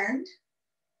knees bend,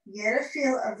 get a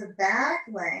feel of the back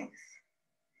length,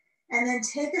 and then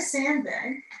take a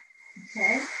sandbag,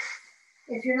 okay?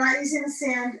 If you're not using the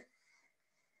sand,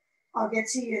 I'll get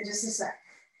to you in just a sec,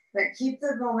 but keep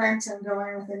the momentum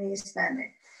going with the knees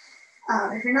bending.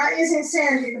 If you're not using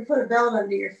sand, you can put a belt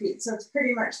under your feet. So it's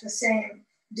pretty much the same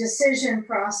decision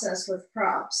process with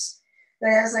props. But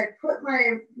as I put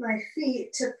my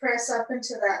feet to press up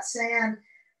into that sand,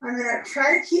 I'm gonna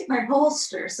try to keep my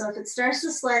bolster. So if it starts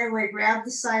to slide away, grab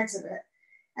the sides of it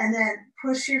and then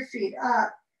push your feet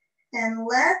up and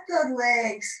let the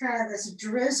legs kind of this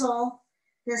drizzle.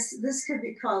 This could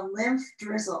be called lymph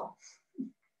drizzle.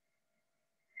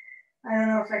 I don't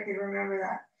know if I could remember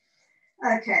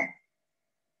that. Okay.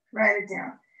 Write it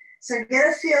down. So get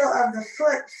a feel of the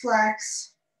foot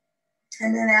flex,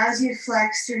 and then as you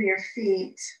flex through your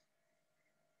feet,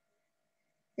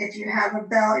 if you have a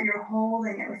belt, you're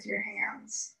holding it with your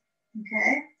hands,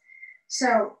 okay?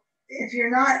 So if you're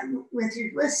not with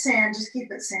sand, just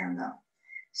keep it sand though.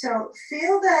 So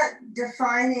feel that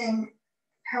defining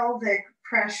pelvic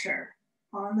pressure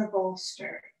on the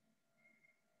bolster.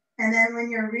 And then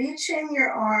when you're reaching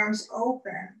your arms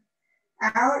open,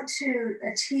 out to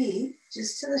a T,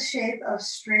 just to the shape of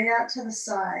straight out to the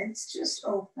sides, just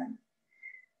open.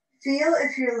 Feel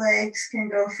if your legs can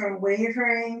go from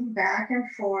wavering back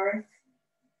and forth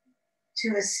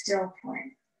to a still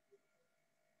point.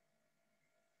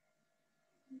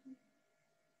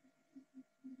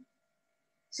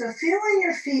 So feel when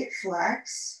your feet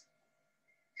flex,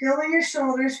 feel when your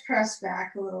shoulders press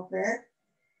back a little bit,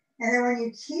 and then when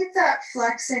you keep that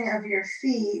flexing of your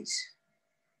feet,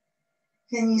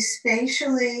 can you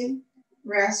spatially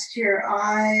rest your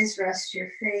eyes, rest your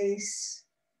face,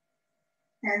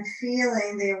 and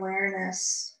feeling the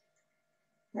awareness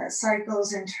that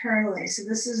cycles internally. So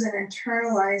this is an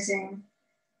internalizing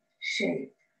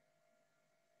shape.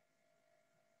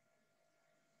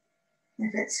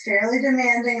 If it's fairly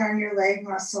demanding on your leg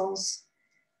muscles,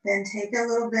 then take a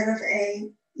little bit of a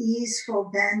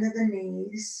easeful bend of the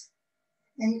knees.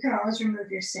 And you can always remove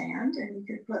your sand, and you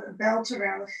can put a belt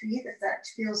around the feet if that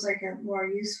feels like a more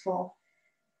useful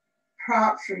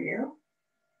prop for you.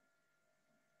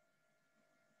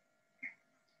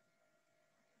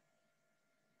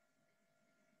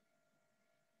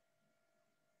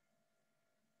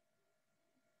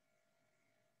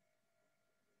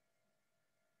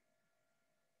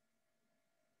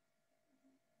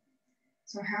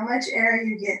 So how much air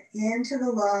you get into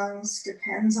the lungs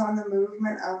depends on the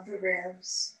movement of the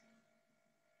ribs.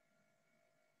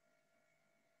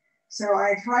 So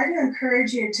I try to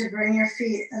encourage you to bring your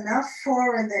feet enough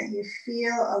forward that you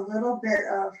feel a little bit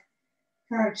of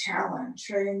kind of challenge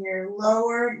right in your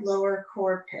lower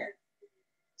core pit.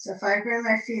 So if I bring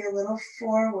my feet a little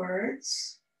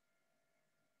forwards,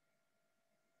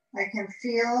 I can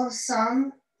feel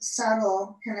some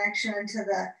subtle connection into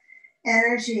the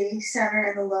energy center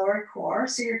in the lower core.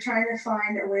 So you're trying to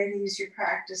find a way to use your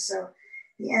practice so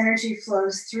the energy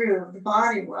flows through the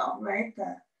body well, right?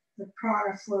 The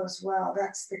prana flows well.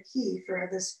 That's the key for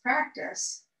this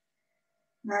practice.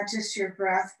 Not just your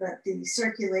breath, but the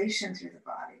circulation through the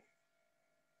body.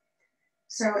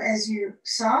 So as you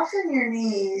soften your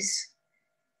knees,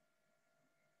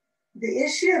 the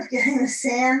issue of getting the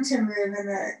sand to move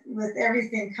with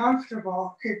everything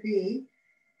comfortable could be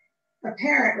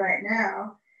apparent right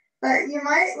now, but you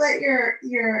might let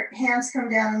your hands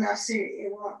come down enough so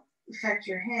it won't affect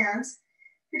your hands,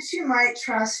 but you might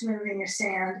trust moving your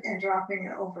sand and dropping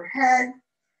it overhead.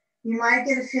 You might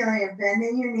get a feeling of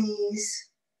bending your knees,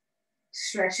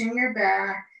 stretching your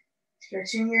back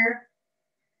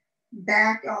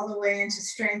all the way into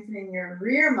strengthening your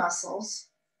rear muscles.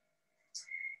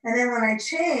 And then when I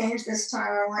change this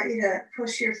time, I want you to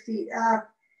push your feet up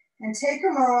and take a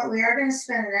moment. We are going to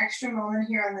spend an extra moment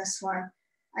here on this one.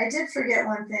 I did forget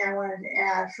one thing I wanted to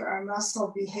add for our muscle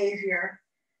behavior.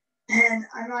 And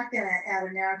I'm not going to add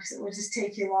it now because it will just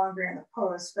take you longer in the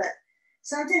pose. But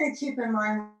something to keep in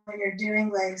mind when you're doing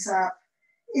legs up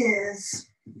is,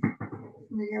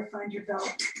 you gotta find your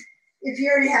belt. If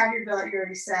you already have your belt, you're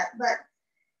already set. But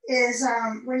is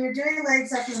when you're doing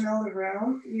legs up in the middle of the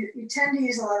room, you tend to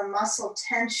use a lot of muscle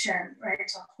tension, right,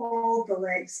 to hold the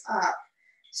legs up.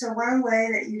 So one way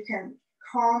that you can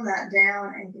calm that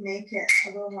down and make it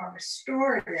a little more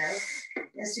restorative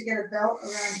is to get a belt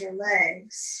around your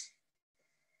legs.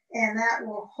 And that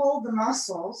will hold the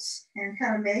muscles and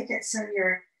kind of make it so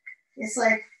it's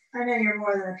like, I know you're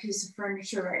more than a piece of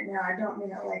furniture right now. I don't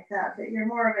mean it like that, but you're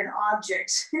more of an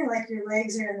object. Like your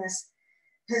legs are in this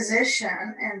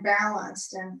position and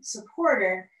balanced and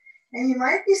supported. And you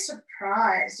might be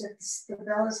surprised if the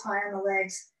belt is high on the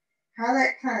legs, how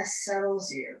that kind of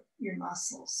settles your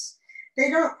muscles. They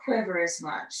don't quiver as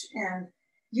much. And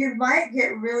you might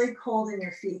get really cold in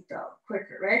your feet though,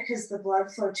 quicker, right? Because the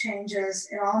blood flow changes.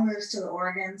 It all moves to the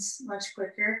organs much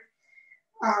quicker.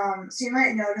 So you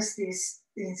might notice these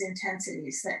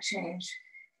intensities that change.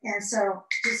 And so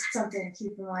just something to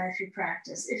keep in mind if you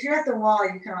practice. If you're at the wall,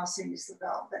 you can also use the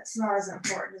belt, but it's not as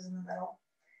important as in the middle.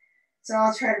 So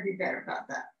I'll try to be better about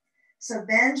that. So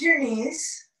bend your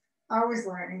knees, always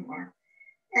learning more.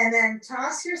 And then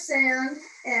toss your sand.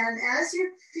 And as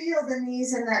you feel the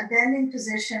knees in that bending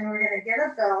position, we're gonna get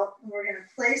a belt and we're gonna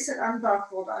place it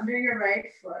unbuckled under your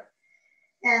right foot.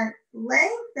 And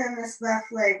lengthen this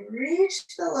left leg, reach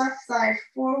the left thigh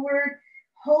forward,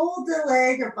 hold the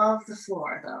leg above the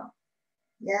floor though.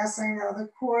 Yes, I know, the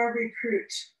core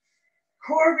recruiters.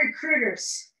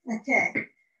 Okay,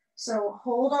 so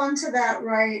hold on to that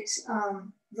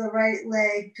the right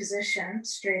leg position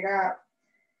straight up.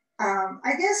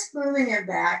 I guess moving it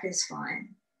back is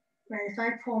fine. Right, if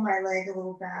I pull my leg a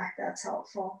little back, that's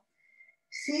helpful.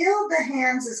 Feel the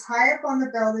hands as high up on the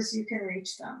belt as you can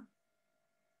reach them.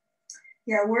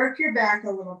 Yeah, work your back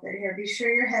a little bit here. Be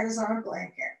sure your head is on a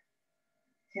blanket.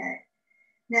 Okay.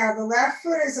 Now the left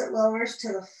foot as it lowers to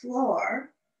the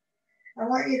floor, I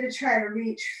want you to try to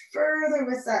reach further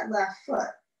with that left foot.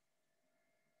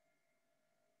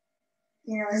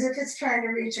 You know, as if it's trying to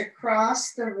reach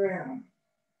across the room.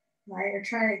 Right? You're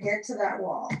trying to get to that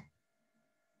wall.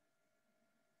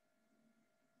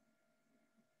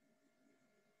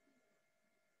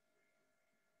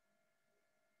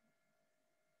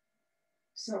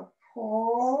 So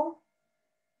pull,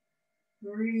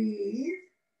 breathe.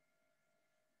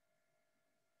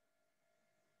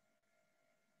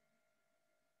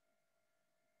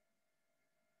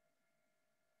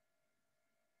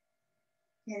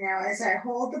 You know, as I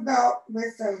hold the belt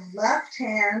with the left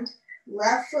hand,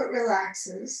 left foot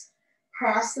relaxes,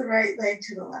 cross the right leg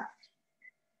to the left.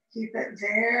 Keep it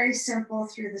very simple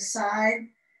through the side,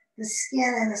 the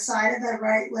skin and the side of the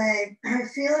right leg.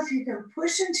 Feel if you can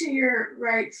push into your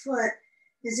right foot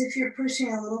as if you're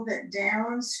pushing a little bit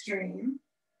downstream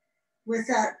with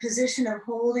that position of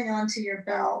holding onto your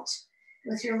belt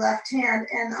with your left hand.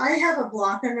 And I have a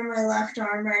block under my left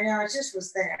arm right now. It just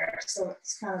was there. So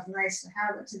it's kind of nice to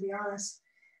have it, to be honest.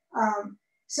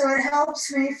 So it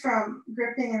helps me from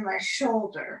gripping in my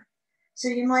shoulder. So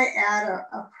you might add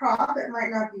a prop. It might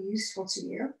not be useful to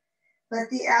you, but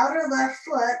the outer left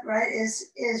foot, right, is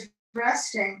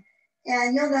resting.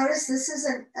 And you'll notice this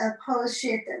isn't a pose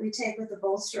shape that we take with the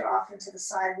bolster off into the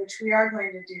side, which we are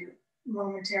going to do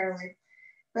momentarily.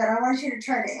 But I want you to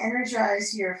try to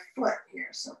energize your foot here.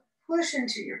 So push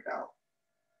into your belt.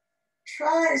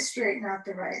 Try to straighten out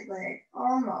the right leg,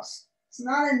 almost. It's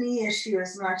not a knee issue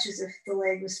as much as if the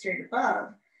leg was straight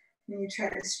above when you try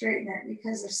to straighten it,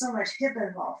 because there's so much hip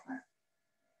involvement.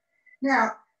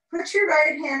 Now, put your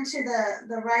right hand to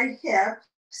the right hip,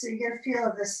 so you get a feel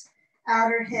of this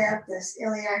outer hip, this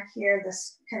iliac here,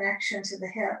 this connection to the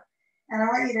hip. And I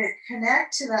want you to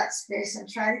connect to that space and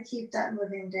try to keep that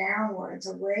moving downwards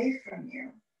away from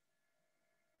you.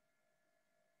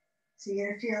 So you're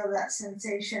gonna feel that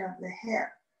sensation of the hip.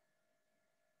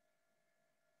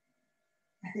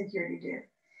 I think you already do.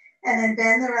 And then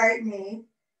bend the right knee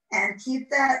and keep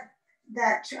that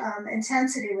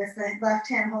intensity with the left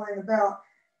hand holding the belt.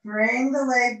 Bring the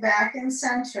leg back in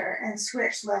center and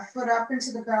switch left foot up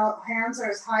into the belt. Hands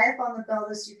are as high up on the belt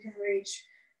as you can reach.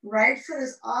 Right foot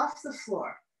is off the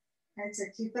floor. Right, so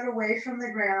keep it away from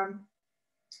the ground.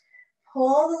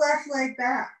 Pull the left leg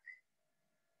back.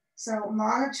 So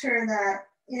monitor that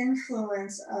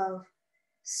influence of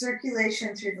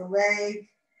circulation through the leg,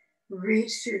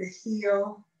 reach through the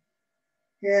heel.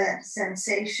 Good,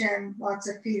 sensation, lots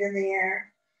of feet in the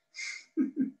air.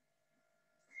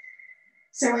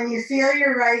 So when you feel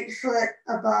your right foot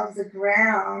above the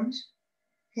ground,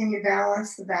 can you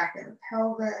balance the back of the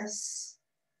pelvis?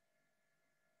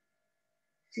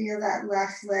 Feel that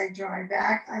left leg drawing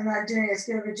back. I'm not doing as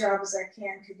good of a job as I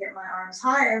can to get my arms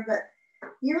higher, but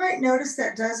you might notice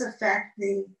that does affect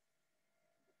the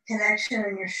connection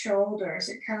in your shoulders.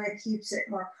 It kind of keeps it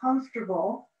more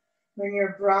comfortable when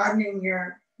you're broadening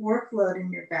your workload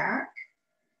in your back.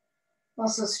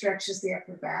 Also stretches the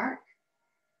upper back.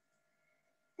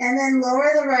 And then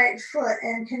lower the right foot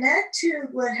and connect to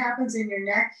what happens in your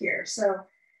neck here. So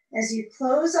as you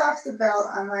close off the belt,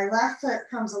 on my left foot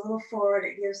comes a little forward.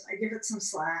 I give it some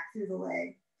slack through the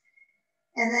leg.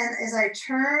 And then as I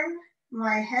turn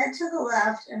my head to the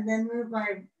left and then move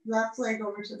my left leg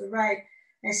over to the right,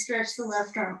 I stretch the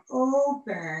left arm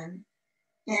open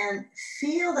and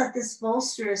feel that this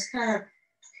bolster is kind of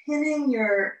pinning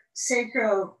your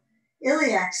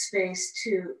sacroiliac space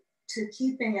to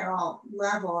keeping it all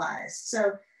levelized.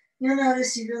 So you'll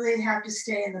notice you really have to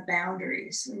stay in the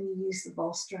boundaries when you use the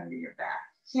bolster under your back.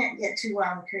 You can't get too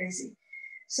wild and crazy.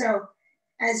 So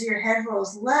as your head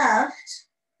rolls left,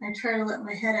 I try to let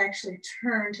my head actually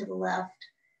turn to the left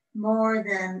more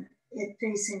than it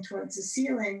facing towards the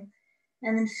ceiling.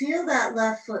 And then feel that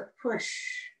left foot push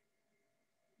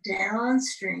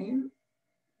downstream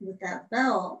with that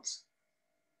belt.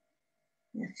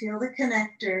 You feel the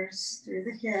connectors through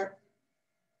the hip.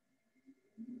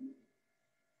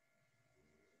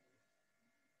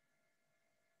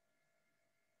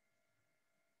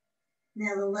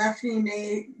 Now the left knee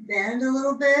may bend a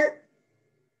little bit.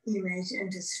 You may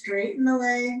tend to straighten the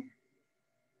leg.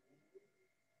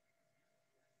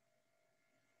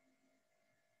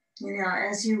 You know,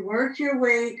 as you work your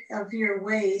weight of your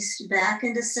waist back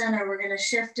into center, we're going to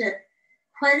shift it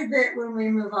quite a bit when we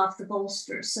move off the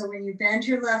bolster. So when you bend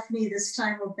your left knee, this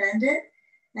time we'll bend it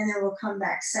and then we'll come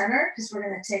back center because we're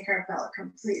going to take our belt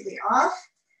completely off.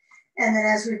 And then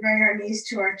as we bring our knees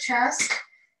to our chest,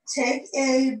 take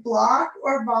a block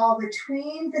or ball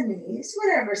between the knees,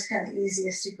 whatever's kind of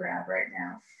easiest to grab right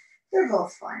now. They're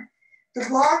both fine. The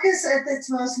block is at its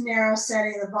most narrow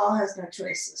setting. The ball has no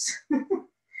choices.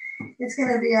 It's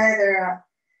going to be either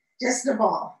just a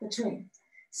ball between.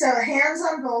 So hands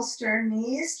on bolster,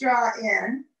 knees draw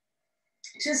in,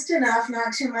 just enough,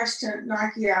 not too much to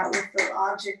knock you out with the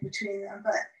object between them,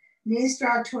 but knees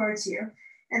draw towards you.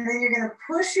 And then you're going to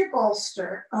push your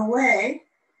bolster away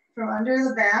from under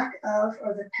the back of,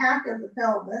 or the pack of the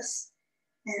pelvis.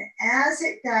 And as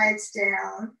it guides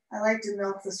down, I like to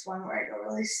milk this one where I go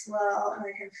really slow and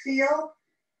I can feel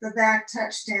the back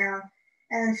touch down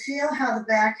and then feel how the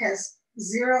back has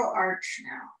zero arch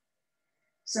now.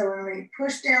 So when we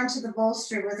push down to the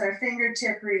bolster with our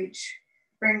fingertip reach,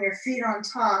 bring your feet on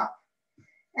top.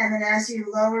 And then as you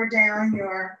lower down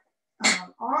your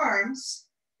arms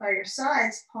by your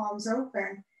sides, palms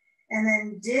open, and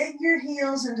then dig your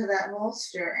heels into that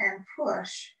bolster and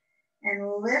push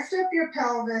and lift up your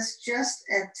pelvis just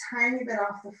a tiny bit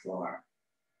off the floor,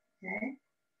 okay?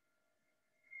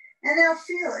 And now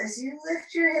feel as you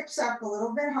lift your hips up a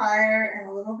little bit higher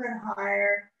and a little bit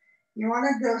higher, you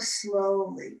wanna go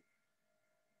slowly.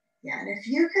 Yeah, and if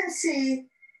you can see,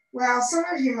 well, some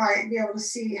of you might be able to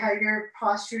see how your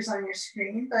posture's on your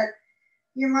screen, but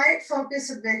You might focus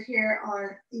a bit here on,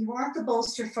 you want the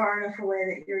bolster far enough away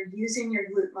that you're using your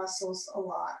glute muscles a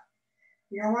lot.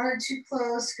 You don't want it too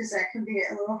close because that can be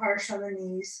a little harsh on the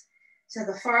knees. So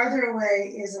the farther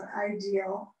away is an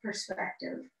ideal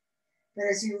perspective. But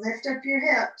as you lift up your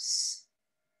hips,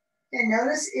 and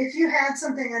notice if you had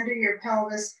something under your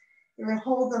pelvis, it would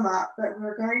hold them up, but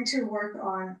we're going to work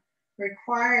on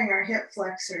requiring our hip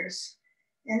flexors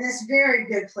in this very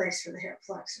good place for the hip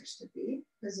flexors to be,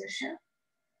 position.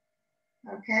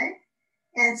 Okay,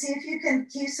 and see if you can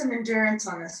keep some endurance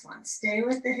on this one. Stay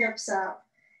with the hips up.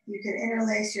 You can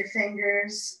interlace your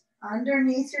fingers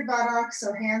underneath your buttocks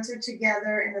so hands are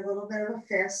together in a little bit of a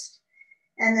fist.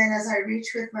 And then as I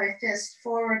reach with my fist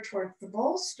forward towards the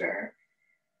bolster,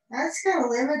 that's kind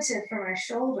of limited for my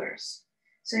shoulders.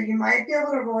 So you might be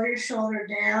able to roll your shoulder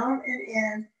down and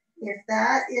in. If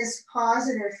that is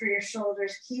positive for your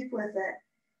shoulders, keep with it.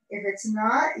 If it's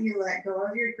not, you let go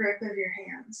of your grip of your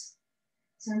hands.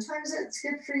 Sometimes it's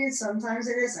good for you, sometimes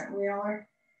it isn't. We all are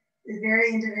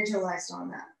very individualized on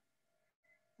that.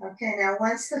 Okay, now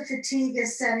once the fatigue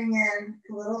is setting in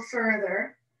a little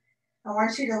further, I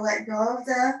want you to let go of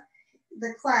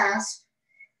the clasp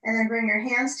and then bring your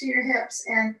hands to your hips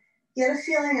and get a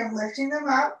feeling of lifting them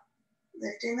up,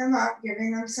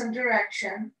 giving them some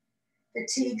direction.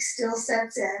 Fatigue still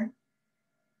sets in.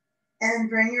 And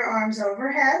bring your arms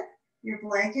overhead. Your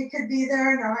blanket could be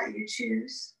there or not, you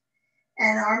choose.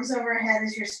 And arms overhead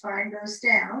as your spine goes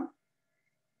down.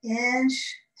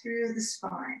 Inch through the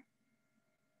spine.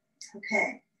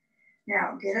 Okay,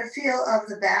 now get a feel of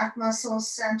the back muscles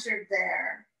centered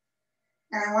there.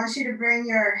 And I want you to bring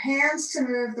your hands to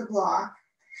move the block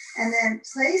and then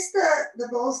place the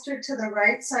bolster to the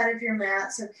right side of your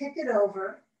mat. So kick it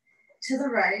over to the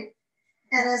right.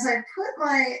 And as I put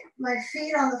my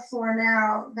feet on the floor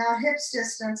now, about hips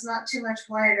distance, not too much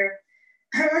wider,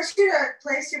 I want you to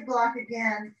place your block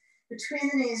again between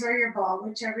the knees or your ball,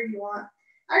 whichever you want.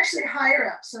 Actually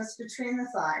higher up, so it's between the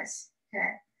thighs,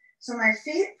 okay? So my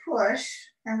feet push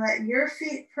and let your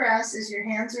feet press as your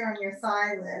hands are on your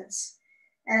thigh lids.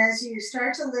 And as you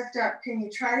start to lift up, can you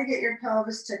try to get your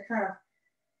pelvis to kind of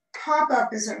pop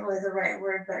up isn't really the right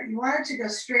word, but you want it to go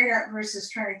straight up versus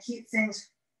trying to keep things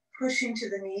pushing to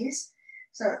the knees.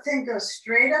 So think go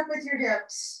straight up with your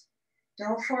hips.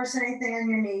 Don't force anything on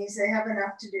your knees. They have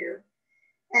enough to do.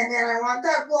 And then I want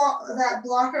that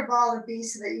blocker ball to be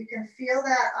so that you can feel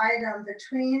that item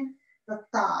between the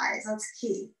thighs. That's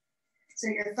key. So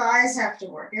your thighs have to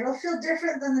work. It'll feel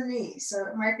different than the knees. So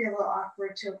it might be a little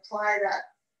awkward to apply that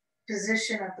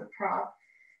position of the prop.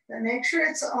 But make sure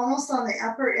it's almost on the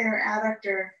upper inner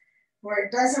adductor where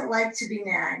it doesn't like to be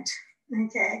nagged,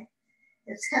 okay?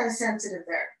 It's kind of sensitive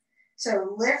there.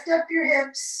 So lift up your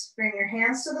hips, bring your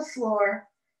hands to the floor,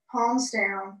 palms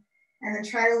down, and then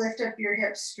try to lift up your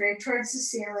hips straight towards the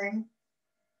ceiling.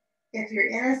 If your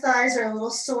inner thighs are a little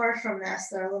sore from this,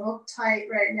 they're a little tight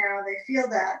right now, they feel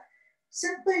that,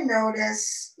 simply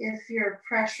notice if your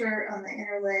pressure on the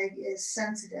inner leg is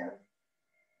sensitive.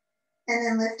 And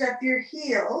then lift up your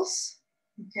heels,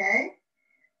 okay?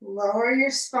 Lower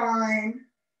your spine.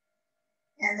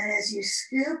 And then as you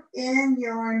scoop in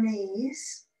your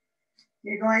knees,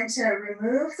 you're going to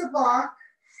remove the block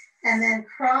and then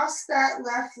cross that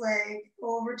left leg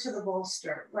over to the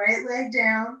bolster. Right leg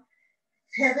down,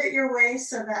 pivot your waist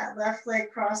so that left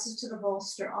leg crosses to the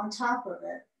bolster on top of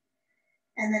it.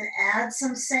 And then add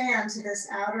some sand to this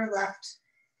outer left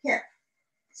hip.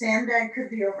 Sandbag could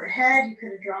be overhead. You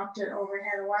could have dropped it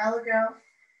overhead a while ago.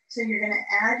 So you're going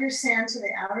to add your sand to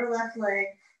the outer left leg.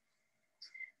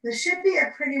 This should be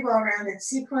a pretty well-rounded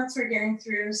sequence we're getting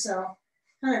through, so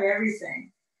kind of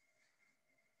everything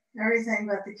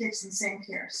but the kitchen sink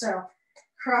here. So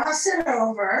cross it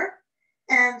over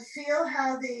and feel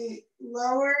how the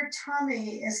lower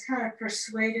tummy is kind of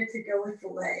persuaded to go with the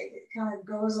leg. It kind of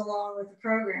goes along with the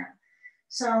program.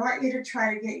 So I want you to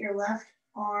try to get your left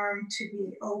arm to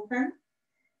be open,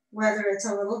 whether it's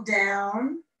a little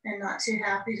down and not too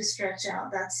happy to stretch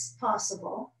out, that's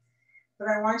possible. But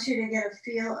I want you to get a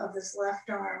feel of this left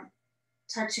arm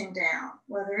touching down,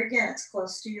 whether again, it's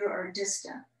close to you or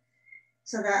distant,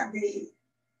 so that the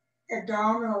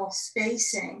abdominal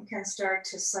spacing can start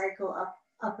to cycle up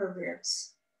upper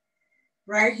ribs.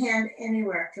 Right hand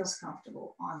anywhere it feels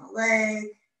comfortable, on the leg,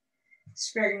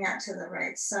 spreading out to the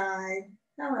right side,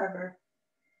 however.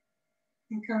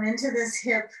 And come into this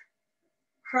hip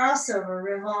crossover,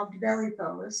 revolved belly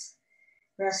pose.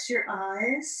 Rest your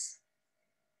eyes.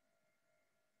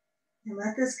 And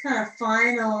let this kind of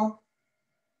final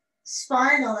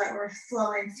spinal that we're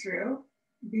flowing through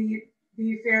be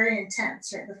very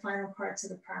intense, right? The final parts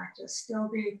of the practice. Still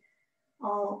be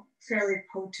all fairly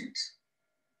potent.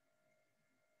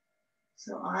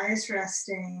 So eyes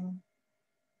resting,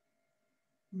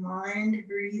 mind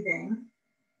breathing.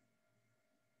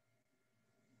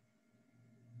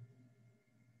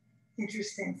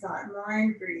 Interesting thought,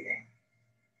 mind breathing,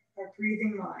 or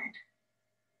breathing mind.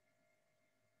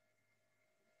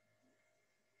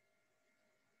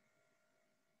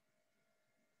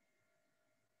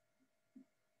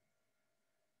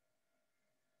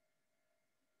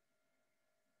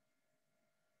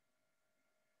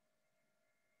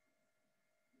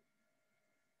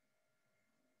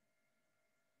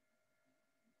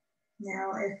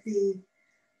 Now, if the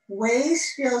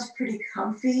waist feels pretty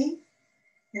comfy,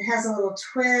 it has a little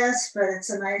twist, but it's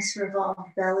a nice revolved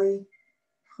belly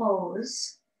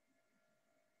pose.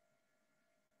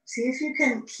 See if you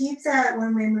can keep that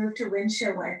when we move to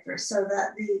windshield wiper, so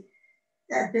that the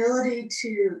ability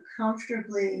to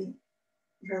comfortably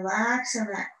relax in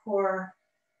that core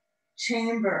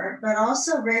chamber, but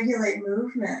also regulate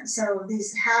movement. So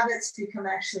these habits become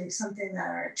actually something that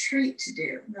are a treat to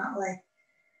do, not like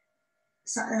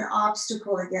an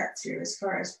obstacle to get through as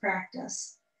far as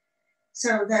practice.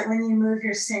 So that when you move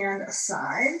your sand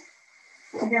aside,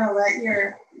 you're gonna let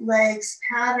your legs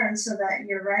pattern so that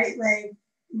your right leg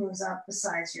moves up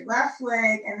besides your left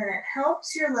leg, and then it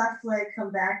helps your left leg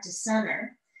come back to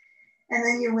center. And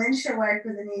then you windshield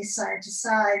wiper the knees side to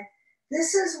side.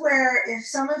 This is where, if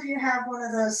some of you have one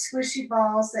of those squishy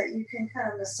balls that you can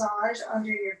kind of massage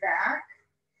under your back,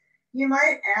 you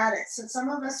might add it. So some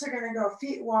of us are gonna go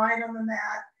feet wide on the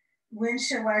mat,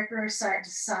 windshield wiper side to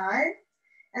side.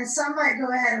 And some might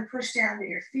go ahead and push down to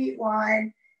your feet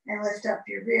wide and lift up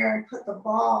your rear and put the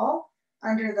ball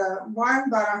under the one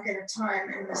buttock at a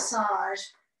time and massage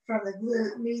from the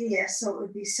glute medius. So it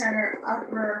would be center,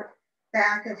 upper,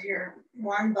 back of your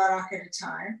one buttock at a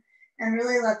time, and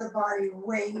really let the body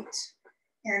weight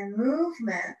and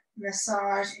movement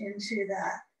massage into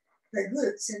the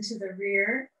glutes, into the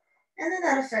rear, and then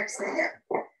that affects the hip.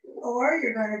 Or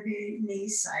you're going to be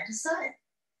knees side to side.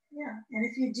 Yeah, and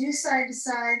if you do side to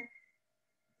side,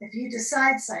 if you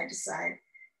decide side to side,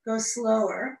 go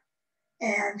slower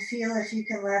and feel if you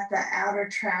can let the outer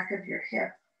track of your hip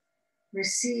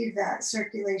receive that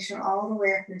circulation all the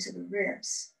way up into the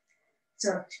ribs.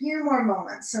 So a few more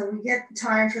moments. So we get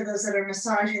time for those that are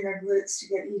massaging their glutes to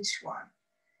get each one.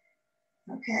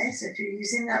 Okay, so if you're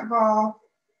using that ball,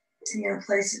 you're gonna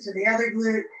place it to the other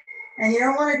glute, and you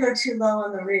don't want to go too low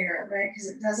on the rear, right? Because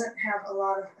it doesn't have a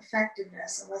lot of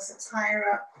effectiveness unless it's higher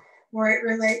up where it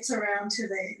relates around to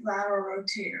the lateral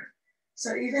rotator.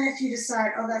 So even if you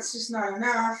decide, oh, that's just not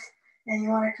enough, and you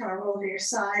want to kind of roll to your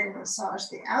side and massage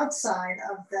the outside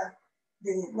of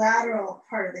the lateral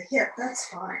part of the hip, that's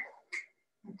fine.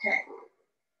 Okay.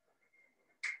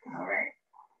 All right.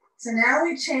 So now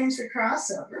we change the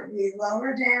crossover. We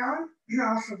lower down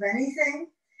off of anything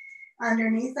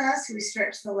underneath us. We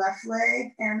stretch the left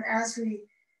leg, and as we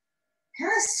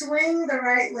kind of swing the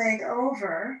right leg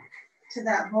over to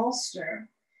that bolster,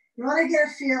 you want to get a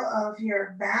feel of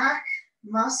your back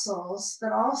muscles,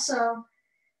 but also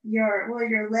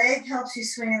your leg helps you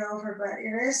swing it over, but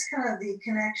it is kind of the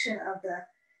connection of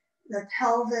the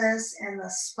pelvis and the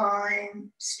spine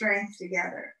strength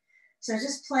together. So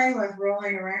just playing with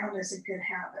rolling around is a good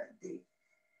habit. The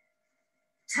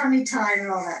tummy time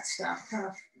and all that stuff, kind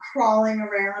of crawling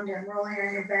around and rolling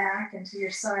on your back and to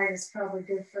your side is probably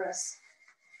good for us.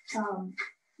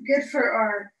 Good for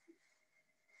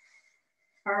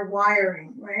our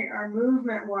wiring, right? Our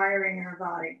movement wiring in our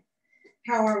body,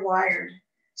 how we're wired.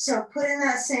 So putting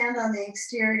that sand on the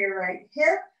exterior right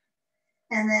hip,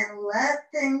 and then let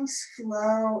things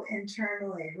flow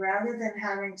internally rather than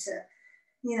having to,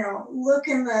 look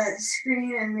in the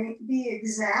screen and be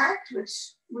exact,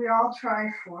 which we all try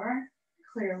for,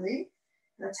 clearly.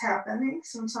 That's happening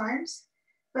sometimes.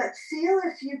 But feel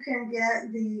if you can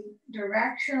get the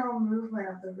directional movement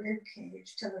of the rib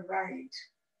cage to the right.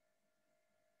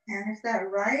 And if that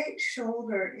right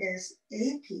shoulder is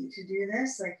achy to do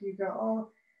this, like you go,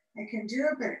 oh, I can do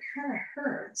it, but it kind of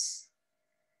hurts.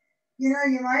 You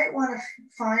might want to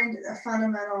find a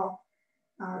fundamental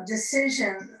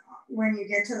decision when you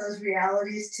get to those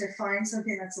realities to find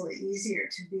something that's a little easier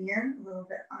to be in, a little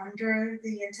bit under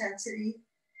the intensity.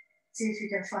 See if you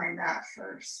can find that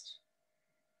first.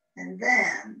 And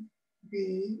then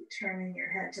be turning your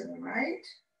head to the right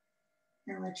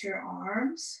and let your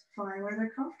arms find where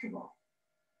they're comfortable.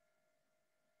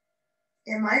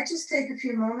 It might just take a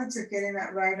few moments of getting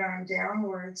that right arm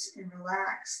downwards and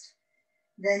relaxed.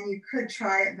 Then you could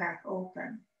try it back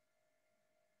open.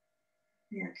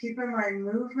 Keep in mind,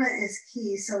 movement is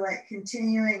key. So like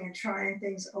continuing and trying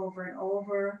things over and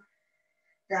over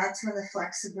that's when the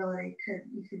flexibility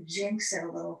you could jinx it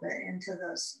a little bit into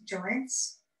those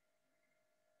joints.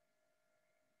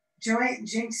 Joint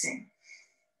jinxing.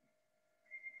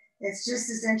 It's just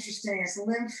as interesting as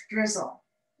lymph drizzle,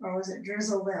 or was it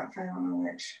drizzle lymph? I don't know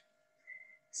which.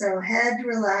 So head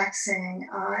relaxing,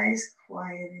 eyes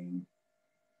quieting.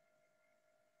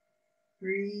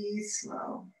 Breathe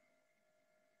slow.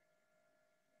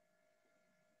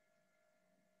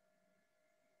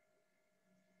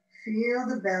 Feel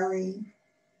the belly.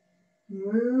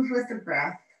 Move with the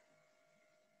breath.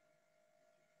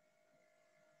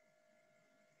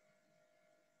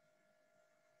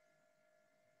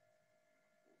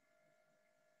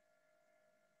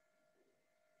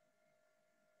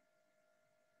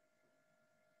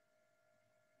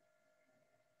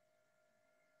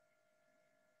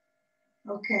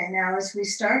 Okay, now as we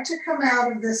start to come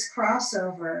out of this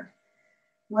crossover,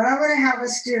 what I'm going to have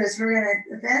us do is we're going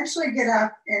to eventually get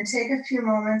up and take a few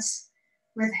moments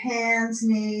with hands,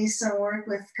 knees, some work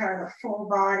with kind of the full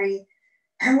body,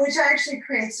 which actually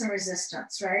creates some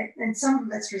resistance, right? And some of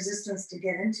it's resistance to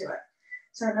get into it.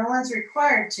 So no one's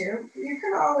required to. You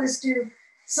can always do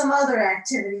some other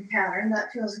activity pattern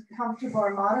that feels comfortable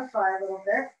or modify a little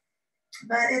bit.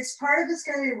 But it's part of it's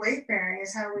going to be weight bearing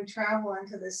is how we travel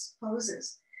into this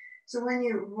poses. So when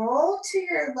you roll to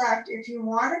your left, if you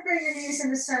want to bring your knees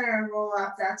into center and roll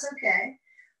up, that's okay.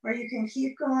 Or you can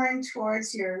keep going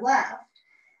towards your left.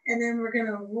 And then we're going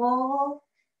to roll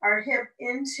our hip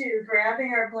into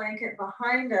grabbing our blanket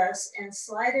behind us and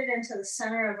slide it into the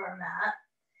center of our mat.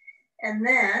 And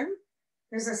then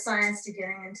there's a science to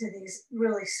getting into these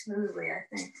really smoothly,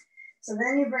 I think. So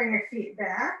then you bring your feet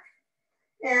back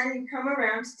and you come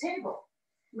around to table.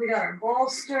 We got our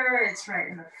bolster, it's right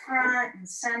in the front and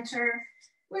center.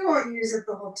 We won't use it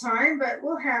the whole time, but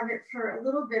we'll have it for a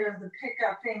little bit of the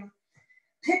pickup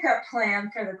plan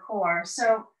for the core.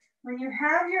 So when you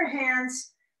have your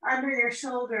hands under your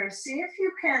shoulders, see if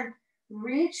you can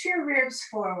reach your ribs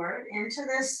forward into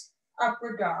this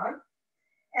upward dog.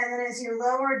 And then as you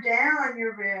lower down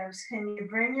your ribs, can you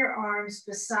bring your arms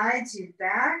besides you,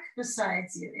 back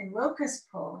besides you in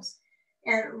locust pose,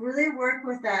 and really work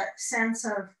with that sense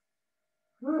of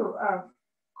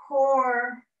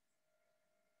core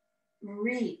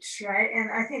reach, right? And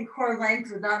I think core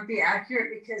length would not be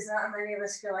accurate because not many of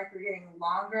us feel like we're getting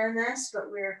longer in this,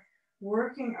 but we're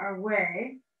working our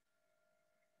way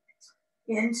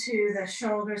into the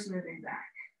shoulders moving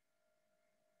back.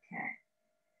 Okay.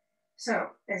 So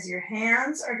as your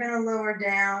hands are going to lower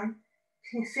down,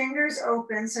 fingers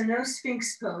open, so no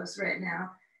Sphinx pose right now.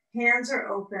 Hands are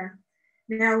open.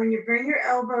 Now when you bring your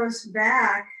elbows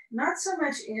back, not so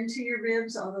much into your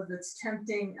ribs, although that's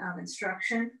tempting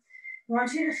instruction, I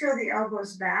want you to feel the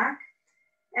elbows back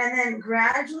and then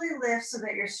gradually lift so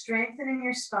that you're strengthening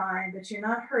your spine, but you're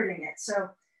not hurting it. So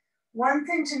one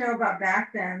thing to know about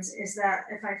back bends is that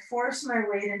if I force my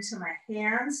weight into my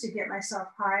hands to get myself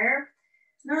higher,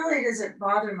 not only does it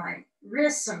bother my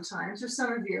wrists sometimes, or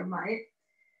some of you might,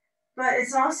 but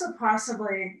it's also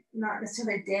possibly not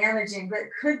necessarily damaging, but it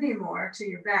could be more to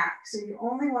your back. So you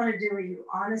only want to do what you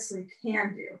honestly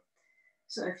can do.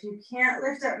 So if you can't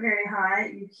lift up very high,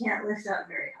 you can't lift up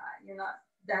very high.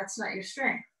 That's not your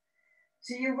strength.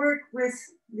 So you work with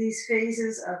these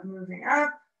phases of moving up.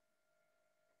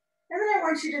 And then I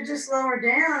want you to just lower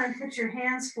down and put your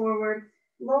hands forward.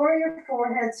 Lower your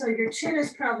forehead so your chin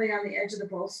is probably on the edge of the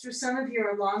bolster. Some of you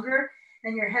are longer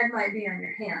and your head might be on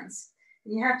your hands.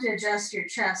 And you have to adjust your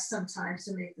chest sometimes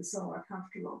to make this a little more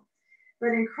comfortable. But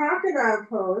in crocodile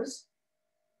pose,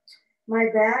 my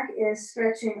back is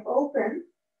stretching open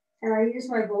and I use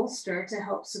my bolster to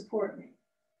help support me.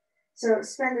 So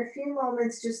spend a few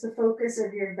moments just the focus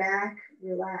of your back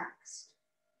relaxed.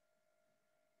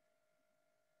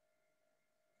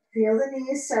 Feel the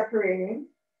knees separating.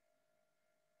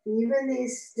 Even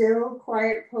these still,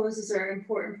 quiet poses are an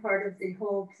important part of the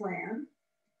whole plan.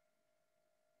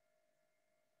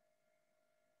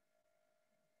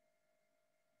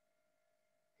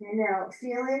 Okay, now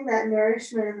feeling that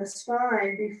nourishment in the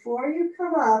spine, before you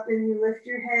come up and you lift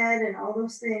your head and all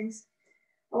those things,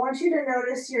 I want you to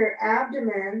notice your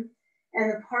abdomen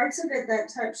and the parts of it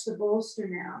that touch the bolster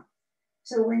now.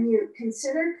 So when you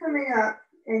consider coming up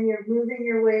and you're moving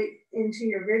your weight into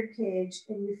your rib cage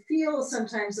and you feel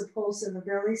sometimes a pulse in the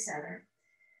belly center,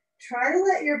 try to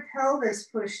let your pelvis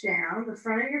push down, the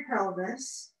front of your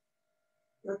pelvis.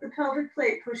 Let the pelvic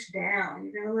plate push down.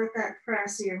 You're going to let that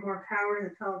press, so you have more power in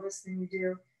the pelvis than you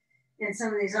do in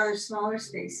some of these other smaller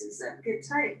spaces that get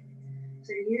tight.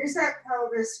 So use that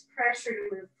pelvis pressure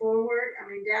to move forward,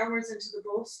 downwards into the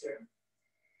bolster.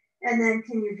 And then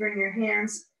can you bring your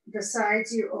hands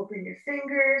Besides you, open your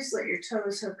fingers, let your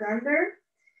toes hook under.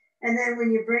 And then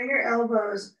when you bring your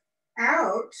elbows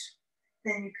out,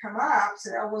 then you come up.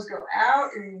 So the elbows go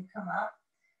out and then you come up.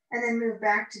 And then move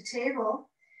back to table.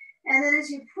 And then as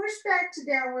you push back to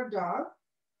downward dog,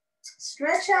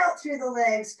 stretch out through the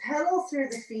legs, pedal through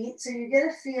the feet. So you get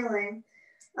a feeling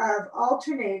of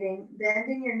alternating,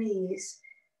 bending your knees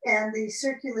and the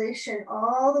circulation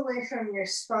all the way from your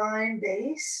spine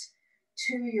base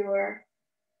to your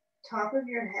top of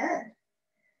your head.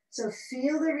 So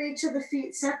feel the reach of the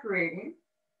feet separating.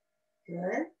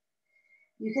 Good.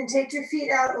 You can take your feet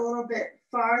out a little bit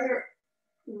farther,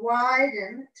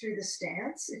 widen through the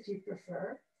stance if you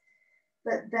prefer,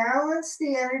 but balance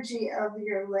the energy of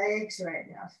your legs right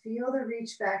now. Feel the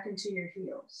reach back into your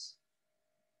heels.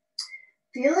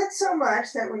 Feel it so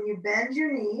much that when you bend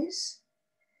your knees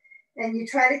and you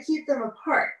try to keep them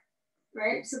apart,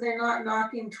 right? So they're not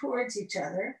knocking towards each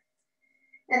other.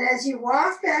 And as you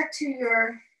walk back to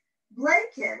your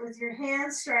blanket with your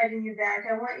hands striding your back,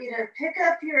 I want you to pick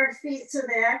up your feet so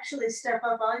they actually step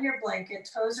up on your blanket.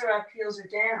 Toes are up, heels are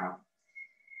down.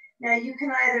 Now you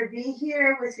can either be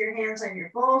here with your hands on your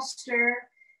bolster,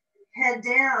 head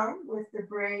down with the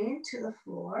brain to the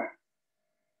floor.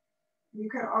 You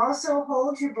can also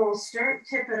hold your bolster,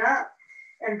 tip it up,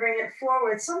 and bring it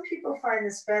forward. Some people find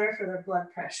this better for their blood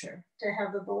pressure, to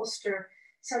have the bolster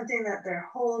something that they're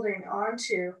holding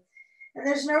onto. And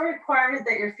there's no requirement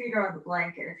that your feet are on the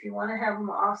blanket. If you want to have them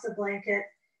off the blanket,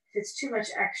 if it's too much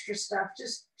extra stuff,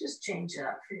 just change it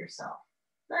up for yourself.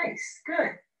 Nice,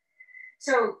 good.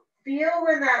 So feel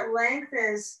when that length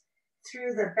is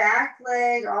through the back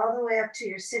leg all the way up to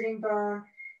your sitting bone,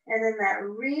 and then that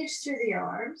reach through the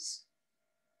arms.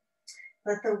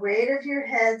 Let the weight of your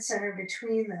head center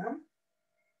between them.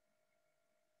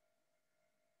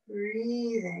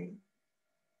 Breathing.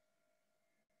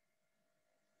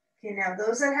 Okay, now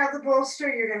those that have the bolster,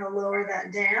 you're going to lower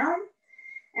that down.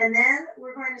 And then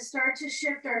we're going to start to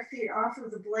shift our feet off of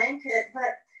the blanket,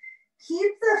 but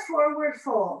keep the forward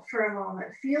fold for a moment.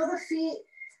 Feel the feet,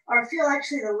 or feel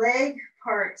actually the leg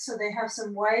part so they have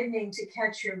some widening to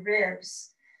catch your ribs.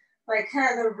 Like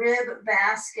kind of the rib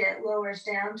basket lowers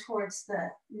down towards the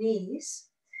knees.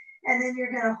 And then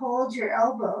you're going to hold your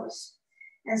elbows.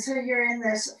 And so you're in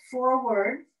this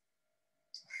forward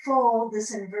fold,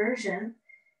 this inversion.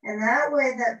 And that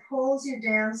way that pulls you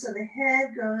down so the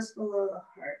head goes below the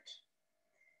heart.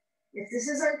 If this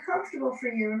is uncomfortable for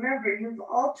you, remember, you have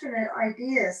alternate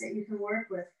ideas that you can work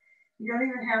with. You don't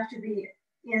even have to be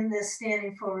in this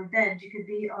standing forward bend. You could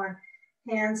be on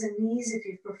hands and knees if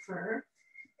you prefer,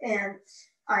 and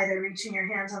either reaching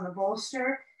your hands on the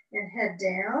bolster and head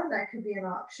down, that could be an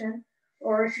option.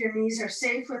 Or if your knees are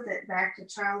safe with it, back to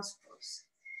child's pose.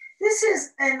 This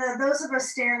is, and those of us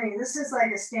standing, this is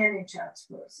like a standing child's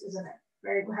pose, isn't it?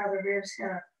 Right, how the ribs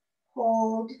kind of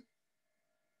hold,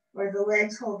 or the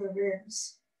legs hold the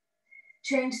ribs.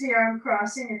 Change the arm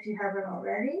crossing if you haven't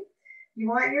already. You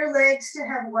want your legs to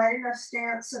have wide enough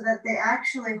stance so that they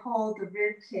actually hold the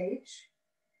rib cage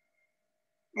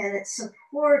and it's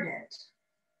supported.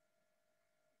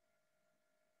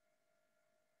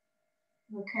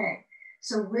 Okay,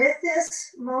 so with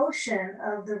this motion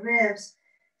of the ribs,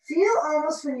 feel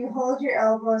almost when you hold your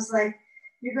elbows like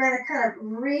you're going to kind of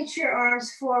reach your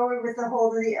arms forward with the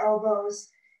hold of the elbows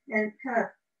and kind of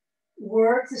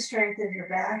work the strength of your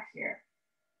back here.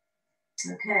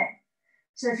 Okay,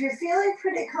 so if you're feeling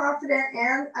pretty confident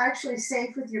and actually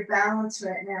safe with your balance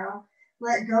right now,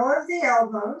 let go of the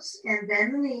elbows and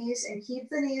bend the knees and keep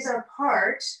the knees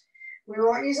apart. We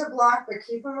won't use a block, but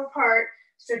keep them apart.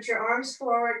 Stretch your arms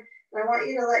forward. And I want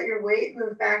you to let your weight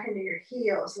move back into your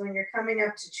heels when you're coming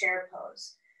up to chair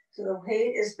pose. So the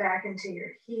weight is back into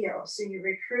your heels. So you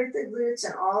recruit the glutes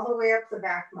and all the way up the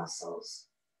back muscles.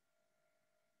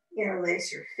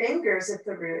 Interlace your fingers at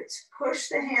the roots. Push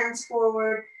the hands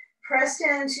forward. Press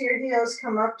down into your heels.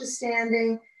 Come up to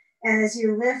standing. And as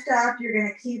you lift up, you're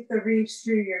going to keep the reach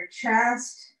through your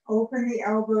chest. Open the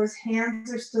elbows.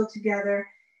 Hands are still together.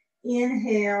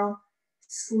 Inhale.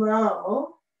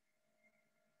 Slow.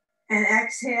 And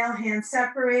exhale, hands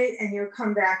separate, and you'll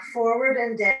come back forward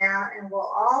and down, and we'll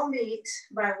all meet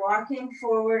by walking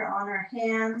forward on our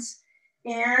hands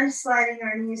and sliding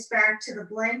our knees back to the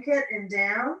blanket and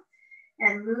down,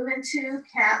 and move into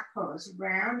cat pose.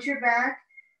 Round your back,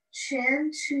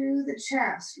 chin to the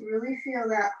chest. Really feel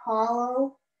that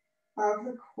hollow of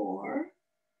the core.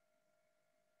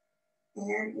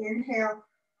 And inhale,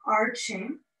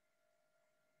 arching.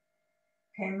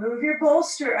 Okay, move your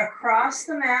bolster across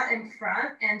the mat in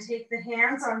front and take the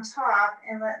hands on top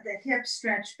and let the hips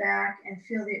stretch back and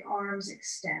feel the arms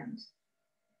extend.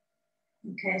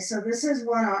 Okay, so this is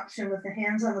one option with the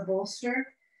hands on the bolster.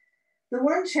 The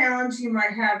one challenge you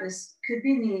might have is, could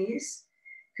be knees,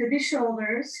 could be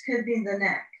shoulders, could be the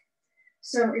neck.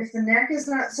 So if the neck is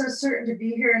not so certain to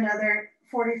be here another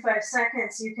 45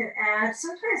 seconds, you can add,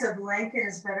 sometimes a blanket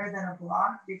is better than a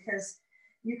block because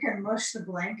you can mush the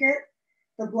blanket.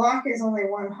 The block is only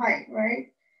one height, right?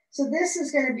 So this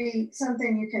is going to be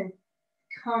something you can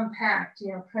compact,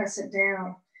 press it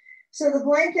down. So the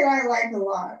blanket I like a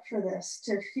lot for this,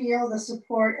 to feel the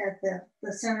support at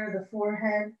the center of the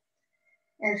forehead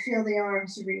and feel the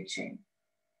arms reaching.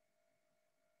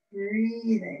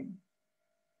 Breathing.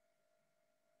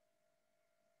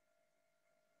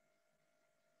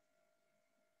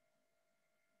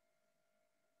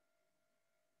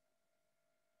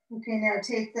 Okay, now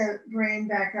take the brain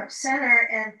back up center,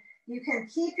 and you can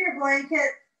keep your blanket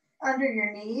under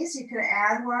your knees. You can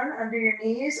add one under your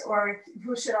knees or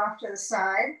push it off to the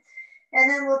side. And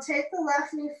then we'll take the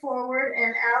left knee forward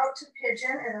and out to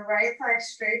pigeon and the right thigh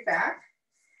straight back.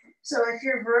 So if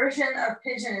your version of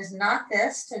pigeon is not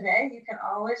this today, you can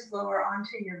always lower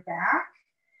onto your back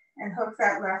and hook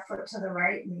that left foot to the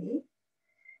right knee.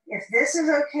 If this is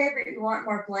okay, but you want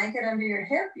more blanket under your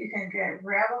hip, you can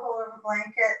grab a hold of a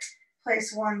blanket,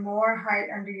 place one more height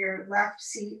under your left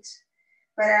seat.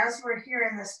 But as we're here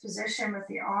in this position with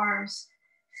the arms,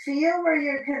 feel where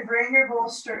you can bring your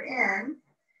bolster in,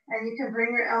 and you can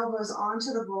bring your elbows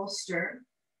onto the bolster,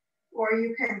 or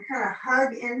you can kind of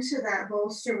hug into that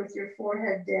bolster with your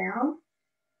forehead down.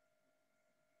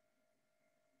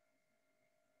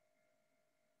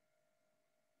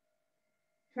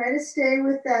 Try to stay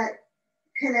with that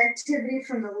connectivity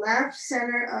from the left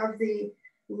center of the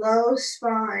low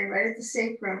spine, right at the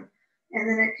sacrum, and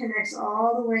then it connects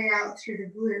all the way out through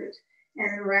the glute and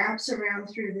then wraps around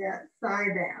through that thigh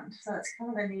band. So it's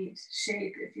kind of a neat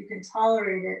shape if you can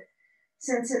tolerate it,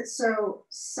 since it's so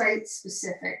site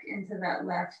specific into that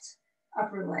left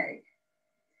upper leg.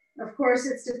 Of course,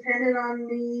 it's dependent on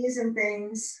knees and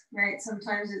things, right?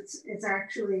 Sometimes it's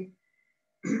actually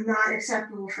not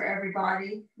acceptable for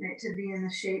everybody, right, to be in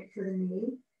the shape for the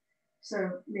knee. So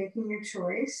making your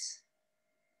choice.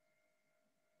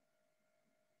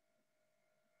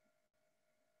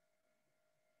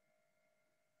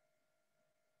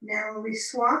 Now when we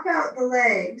swap out the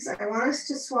legs, I want us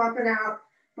to swap it out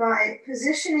by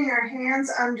positioning our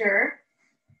hands under,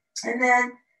 and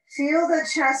then feel the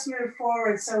chest move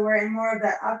forward. So we're in more of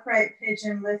that upright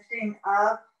pigeon, lifting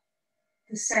up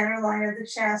the center line of the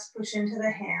chest, push into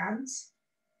the hands,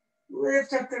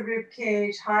 lift up the rib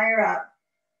cage higher up,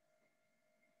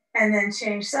 and then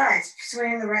change sides.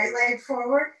 Swing the right leg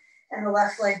forward and the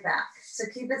left leg back. So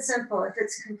keep it simple. If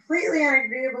it's completely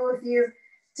unagreeable with you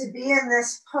to be in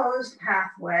this posed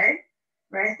pathway,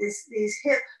 right, these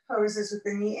hip poses with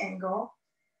the knee angle,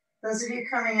 those of you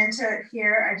coming into it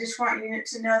here, I just want you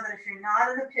to know that if you're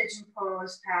not in the pigeon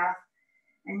pose path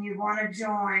and you want to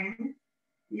join,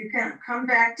 you can come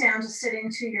back down to sitting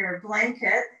to your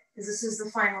blanket, because this is the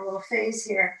final little phase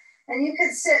here. And you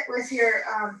could sit with your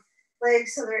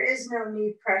legs so there is no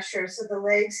knee pressure. So the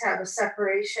legs have a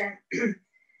separation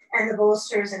and the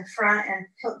bolster is in front and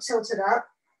tilted up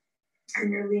and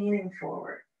you're leaning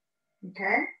forward,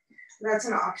 okay? That's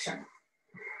an option.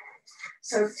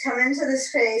 So come into this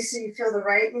phase so you feel the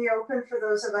right knee open for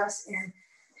those of us in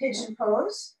pigeon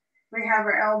pose. We have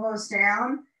our elbows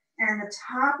down and the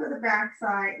top of the back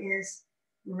thigh is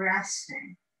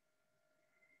resting.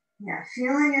 Yeah,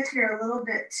 feeling if you're a little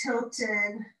bit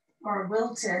tilted or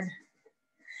wilted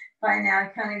by now,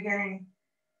 kind of getting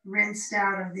rinsed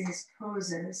out of these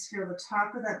poses. Feel the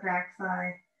top of that back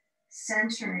thigh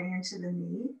centering into the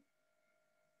knee.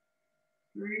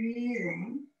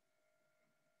 Breathing.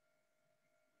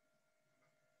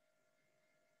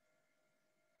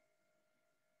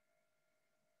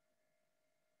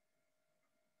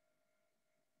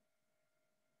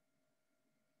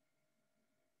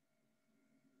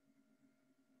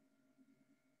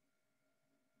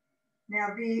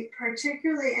 Now be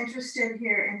particularly interested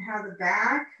here in how the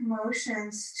back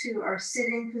motions to our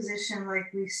sitting position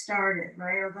like we started,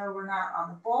 right? Although we're not on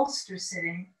the bolster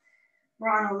sitting, we're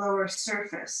on a lower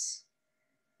surface.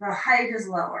 The height is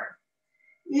lower.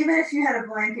 Even if you had a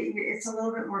blanket, it's a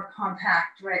little bit more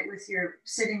compact, right? With your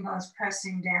sitting bones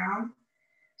pressing down.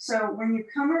 So when you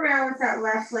come around with that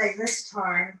left leg this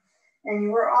time, and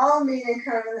you were all meeting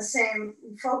kind of in the same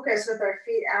focus with our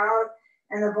feet out,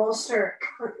 and the bolster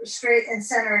straight and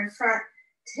center in front,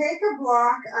 take a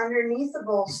block underneath the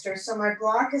bolster. So my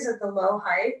block is at the low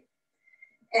height.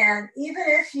 And even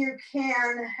if you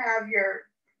can have your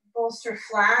bolster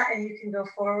flat and you can go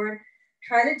forward,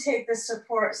 try to take the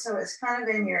support so it's kind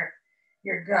of in your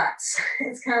your guts.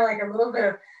 It's kind of like a little bit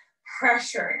of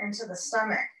pressure into the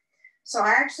stomach. So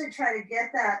I actually try to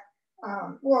get that.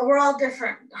 Well, we're all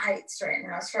different heights right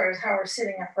now as far as how we're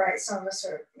sitting upright. Some of us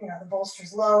are, you know, the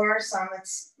bolster's lower, some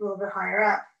it's a little bit higher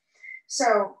up.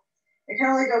 So it can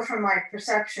only go from my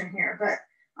perception here, but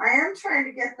I am trying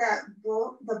to get that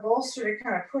the bolster to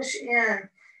kind of push in.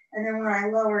 And then when I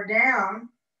lower down,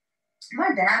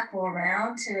 my back will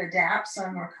round to adapt so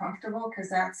I'm more comfortable, because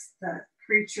that's the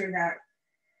creature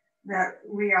that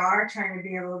we are, trying to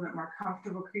be a little bit more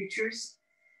comfortable creatures.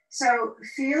 So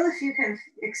feel if you can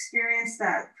experience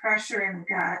that pressure in the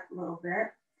gut a little bit,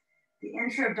 the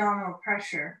intra-abdominal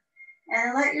pressure,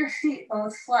 and let your feet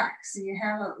both flex. So you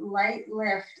have a light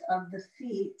lift of the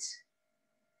feet.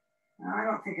 Now, I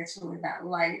don't think it's really that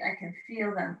light. I can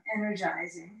feel them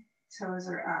energizing. Toes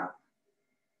are up.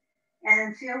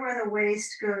 And feel where the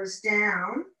waist goes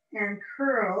down and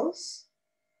curls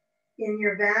in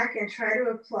your back, and try to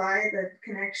apply the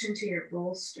connection to your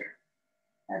bolster.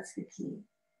 That's the key.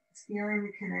 It's feeling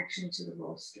the connection to the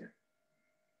bolster.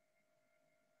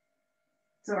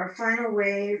 So our final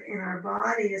wave in our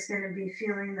body is going to be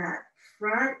feeling that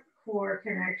front core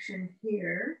connection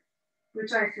here,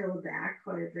 which I feel the back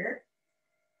quite a bit.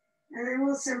 And then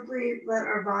we'll simply let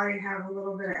our body have a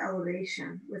little bit of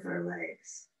elevation with our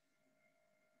legs.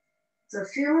 So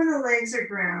feel when the legs are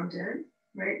grounded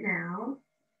right now.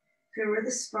 Feel where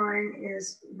the spine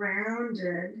is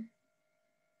rounded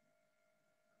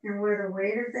and where the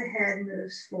weight of the head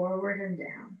moves forward and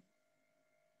down.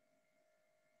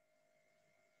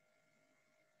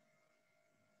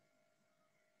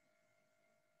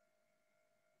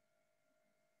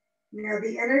 Now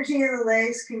the energy in the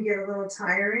legs can get a little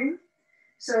tiring.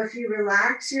 So if you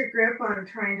relax your grip on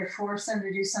trying to force them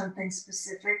to do something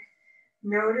specific,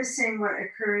 noticing what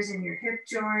occurs in your hip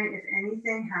joint, if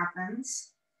anything happens.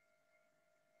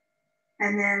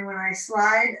 And then when I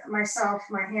slide my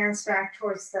hands back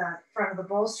towards the front of the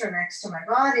bolster next to my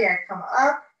body, I come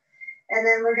up, and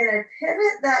then we're gonna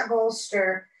pivot that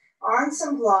bolster on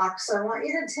some blocks. So I want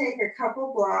you to take a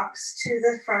couple blocks to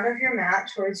the front of your mat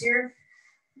towards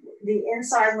the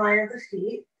inside line of the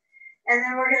feet. And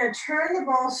then we're gonna turn the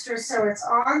bolster so it's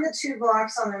on the 2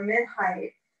 blocks on the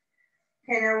mid-height.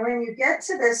 Okay, now when you get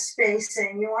to this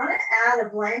spacing, you wanna add a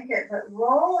blanket, but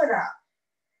roll it up.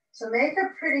 So make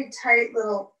a pretty tight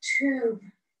little tube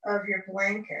of your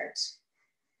blanket,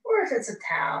 or if it's a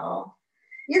towel.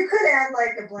 You could add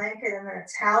like a blanket and then a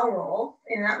towel roll,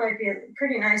 and that might be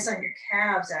pretty nice on your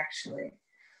calves actually.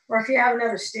 Or if you have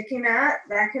another sticky mat,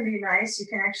 that can be nice. You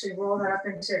can actually roll that up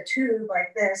into a tube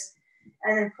like this,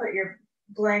 and then put your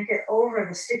blanket over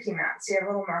the sticky mat so you have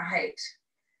a little more height.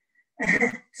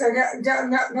 So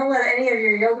don't let any of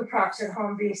your yoga props at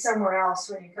home be somewhere else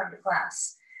when you come to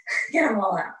class. Get them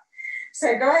all out.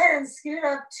 So go ahead and scoot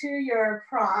up to your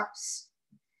props.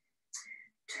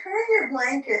 Turn your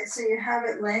blanket so you have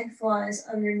it lengthwise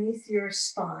underneath your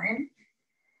spine.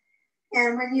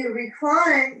 And when you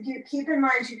recline, you keep in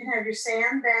mind you can have your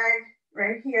sandbag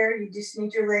right here. You just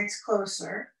need your legs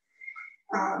closer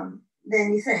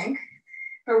than you think.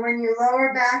 But when you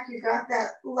lower back, you've got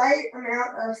that light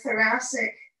amount of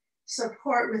thoracic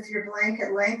support with your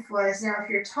blanket lengthwise. Now, if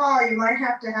you're tall, you might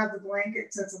have to have the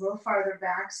blanket so it's a little farther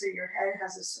back so your head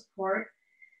has a support.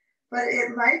 But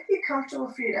it might be comfortable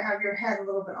for you to have your head a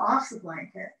little bit off the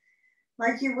blanket,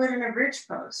 like you would in a bridge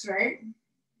pose, right?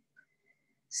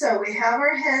 So we have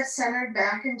our head centered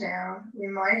back and down. We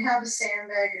might have a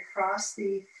sandbag across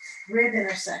the rib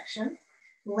intersection,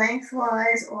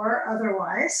 lengthwise or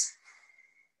otherwise,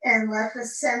 and let the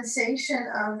sensation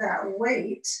of that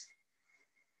weight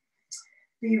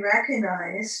be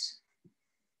recognized,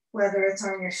 whether it's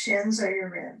on your shins or your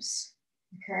ribs,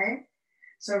 okay?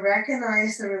 So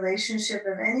recognize the relationship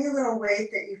of any little weight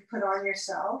that you've put on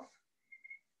yourself.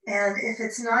 And if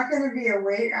it's not going to be a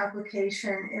weight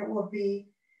application, it will be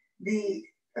the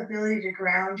ability to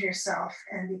ground yourself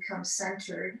and become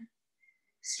centered.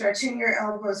 Stretching your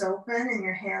elbows open and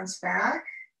your hands back.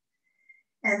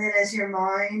 And then as your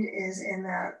mind is in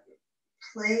that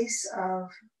place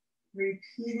of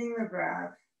repeating the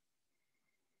breath,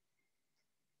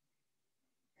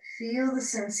 feel the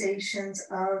sensations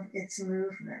of its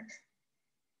movement.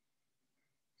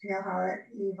 Feel how it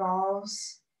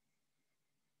evolves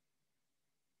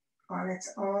on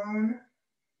its own.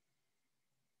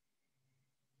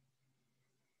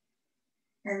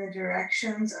 And the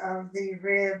directions of the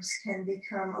ribs can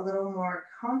become a little more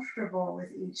comfortable with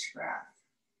each breath.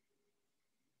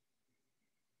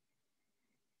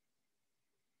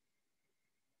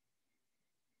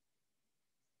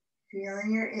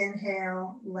 Feeling your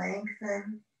inhale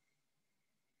lengthen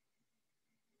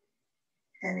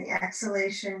And the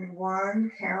exhalation,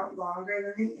 1 count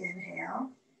longer than the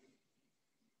inhale.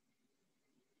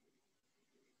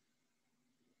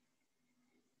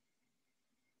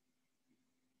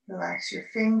 Relax your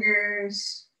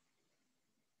fingers.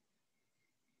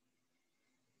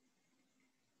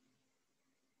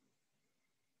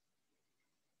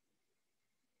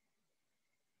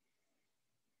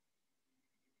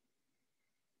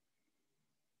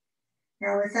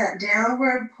 Now with that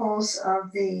downward pulse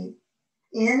of the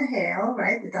inhale,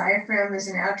 right, the diaphragm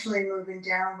is naturally moving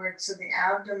downward, so the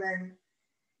abdomen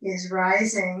is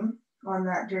rising on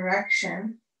that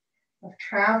direction of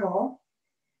travel.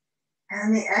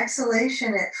 And the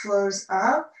exhalation, it flows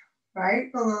up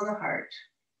right below the heart.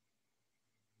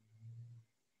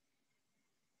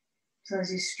 So as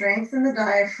you strengthen the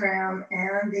diaphragm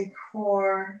and the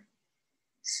core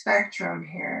spectrum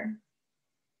here,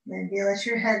 maybe let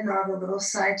your head nod a little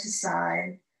side to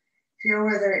side. Feel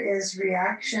where there is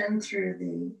reaction through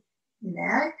the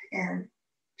neck and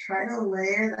try to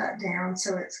layer that down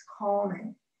so it's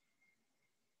calming.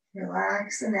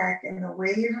 Relax the neck and the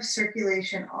wave of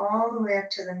circulation all the way up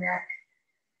to the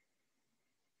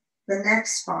neck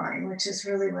spine, which is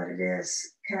really what it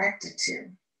is connected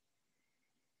to.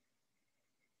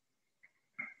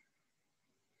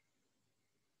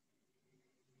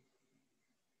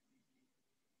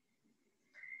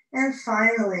 And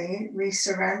finally, we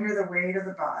surrender the weight of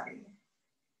the body.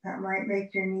 That might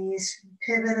make your knees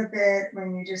pivot a bit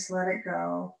when you just let it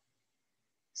go.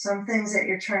 Some things that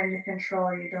you're trying to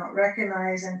control you don't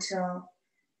recognize until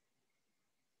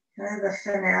kind of the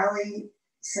finale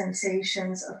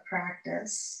sensations of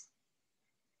practice.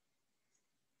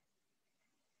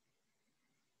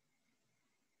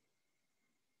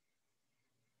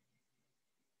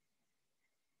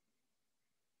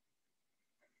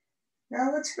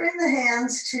 Now let's bring the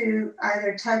hands to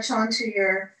either touch onto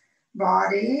your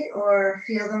body or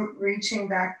feel them reaching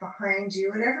back behind you,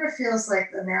 whatever feels like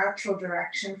the natural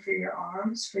direction for your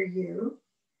arms, for you.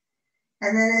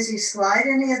 And then as you slide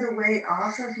any of the weight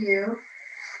off of you,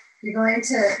 you're going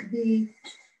to be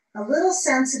a little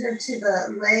sensitive to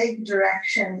the leg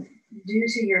direction due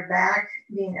to your back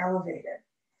being elevated.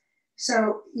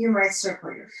 So you might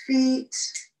circle your feet,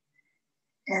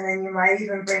 and then you might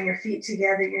even bring your feet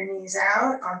together, your knees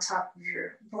out on top of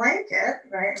your blanket,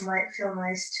 right? It might feel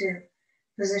nice to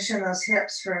position those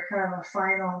hips for kind of a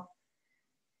final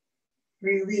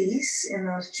release in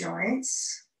those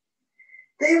joints.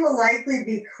 They will likely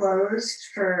be closed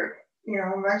for,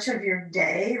 much of your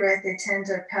day, right? They tend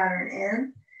to pattern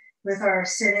in with our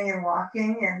sitting and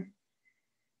walking,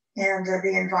 and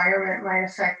the environment might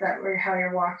affect that, how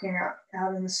you're walking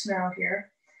out in the snow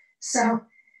here. So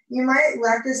you might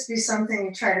let this be something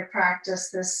you try to practice,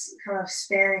 this kind of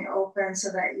spanning open so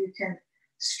that you can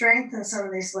strengthen some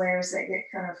of these layers that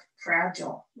get kind of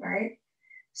fragile, right?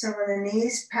 So when the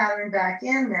knees pattern back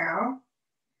in now,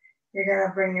 you're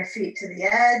gonna bring your feet to the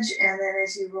edge, and then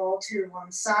as you roll to one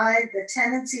side, the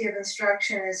tendency of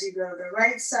instruction is you go to the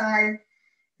right side,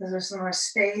 because there's some more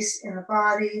space in the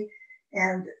body,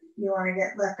 and you wanna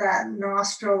let that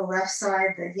nostril, the left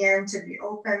side, the yin to be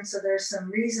open. So there's some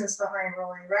reasons behind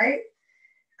rolling right.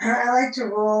 I like to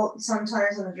roll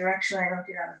sometimes in the direction I don't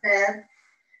get out of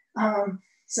bed.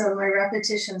 So my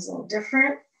repetition's a little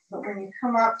different, but when you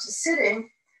come up to sitting,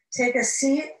 take a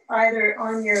seat either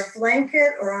on your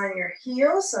blanket or on your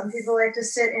heels. Some people like to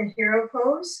sit in hero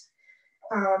pose,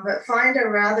 but find a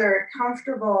rather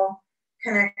comfortable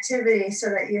connectivity so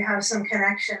that you have some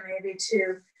connection maybe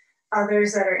to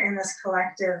others that are in this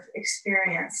collective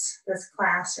experience, this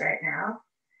class right now.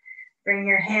 Bring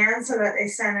your hands so that they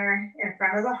center in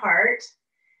front of the heart,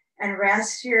 and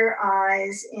rest your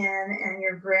eyes in and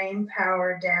your brain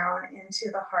power down into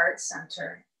the heart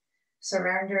center,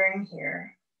 surrendering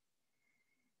here.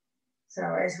 So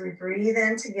as we breathe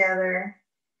in together,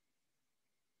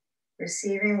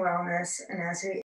 receiving wellness, and as we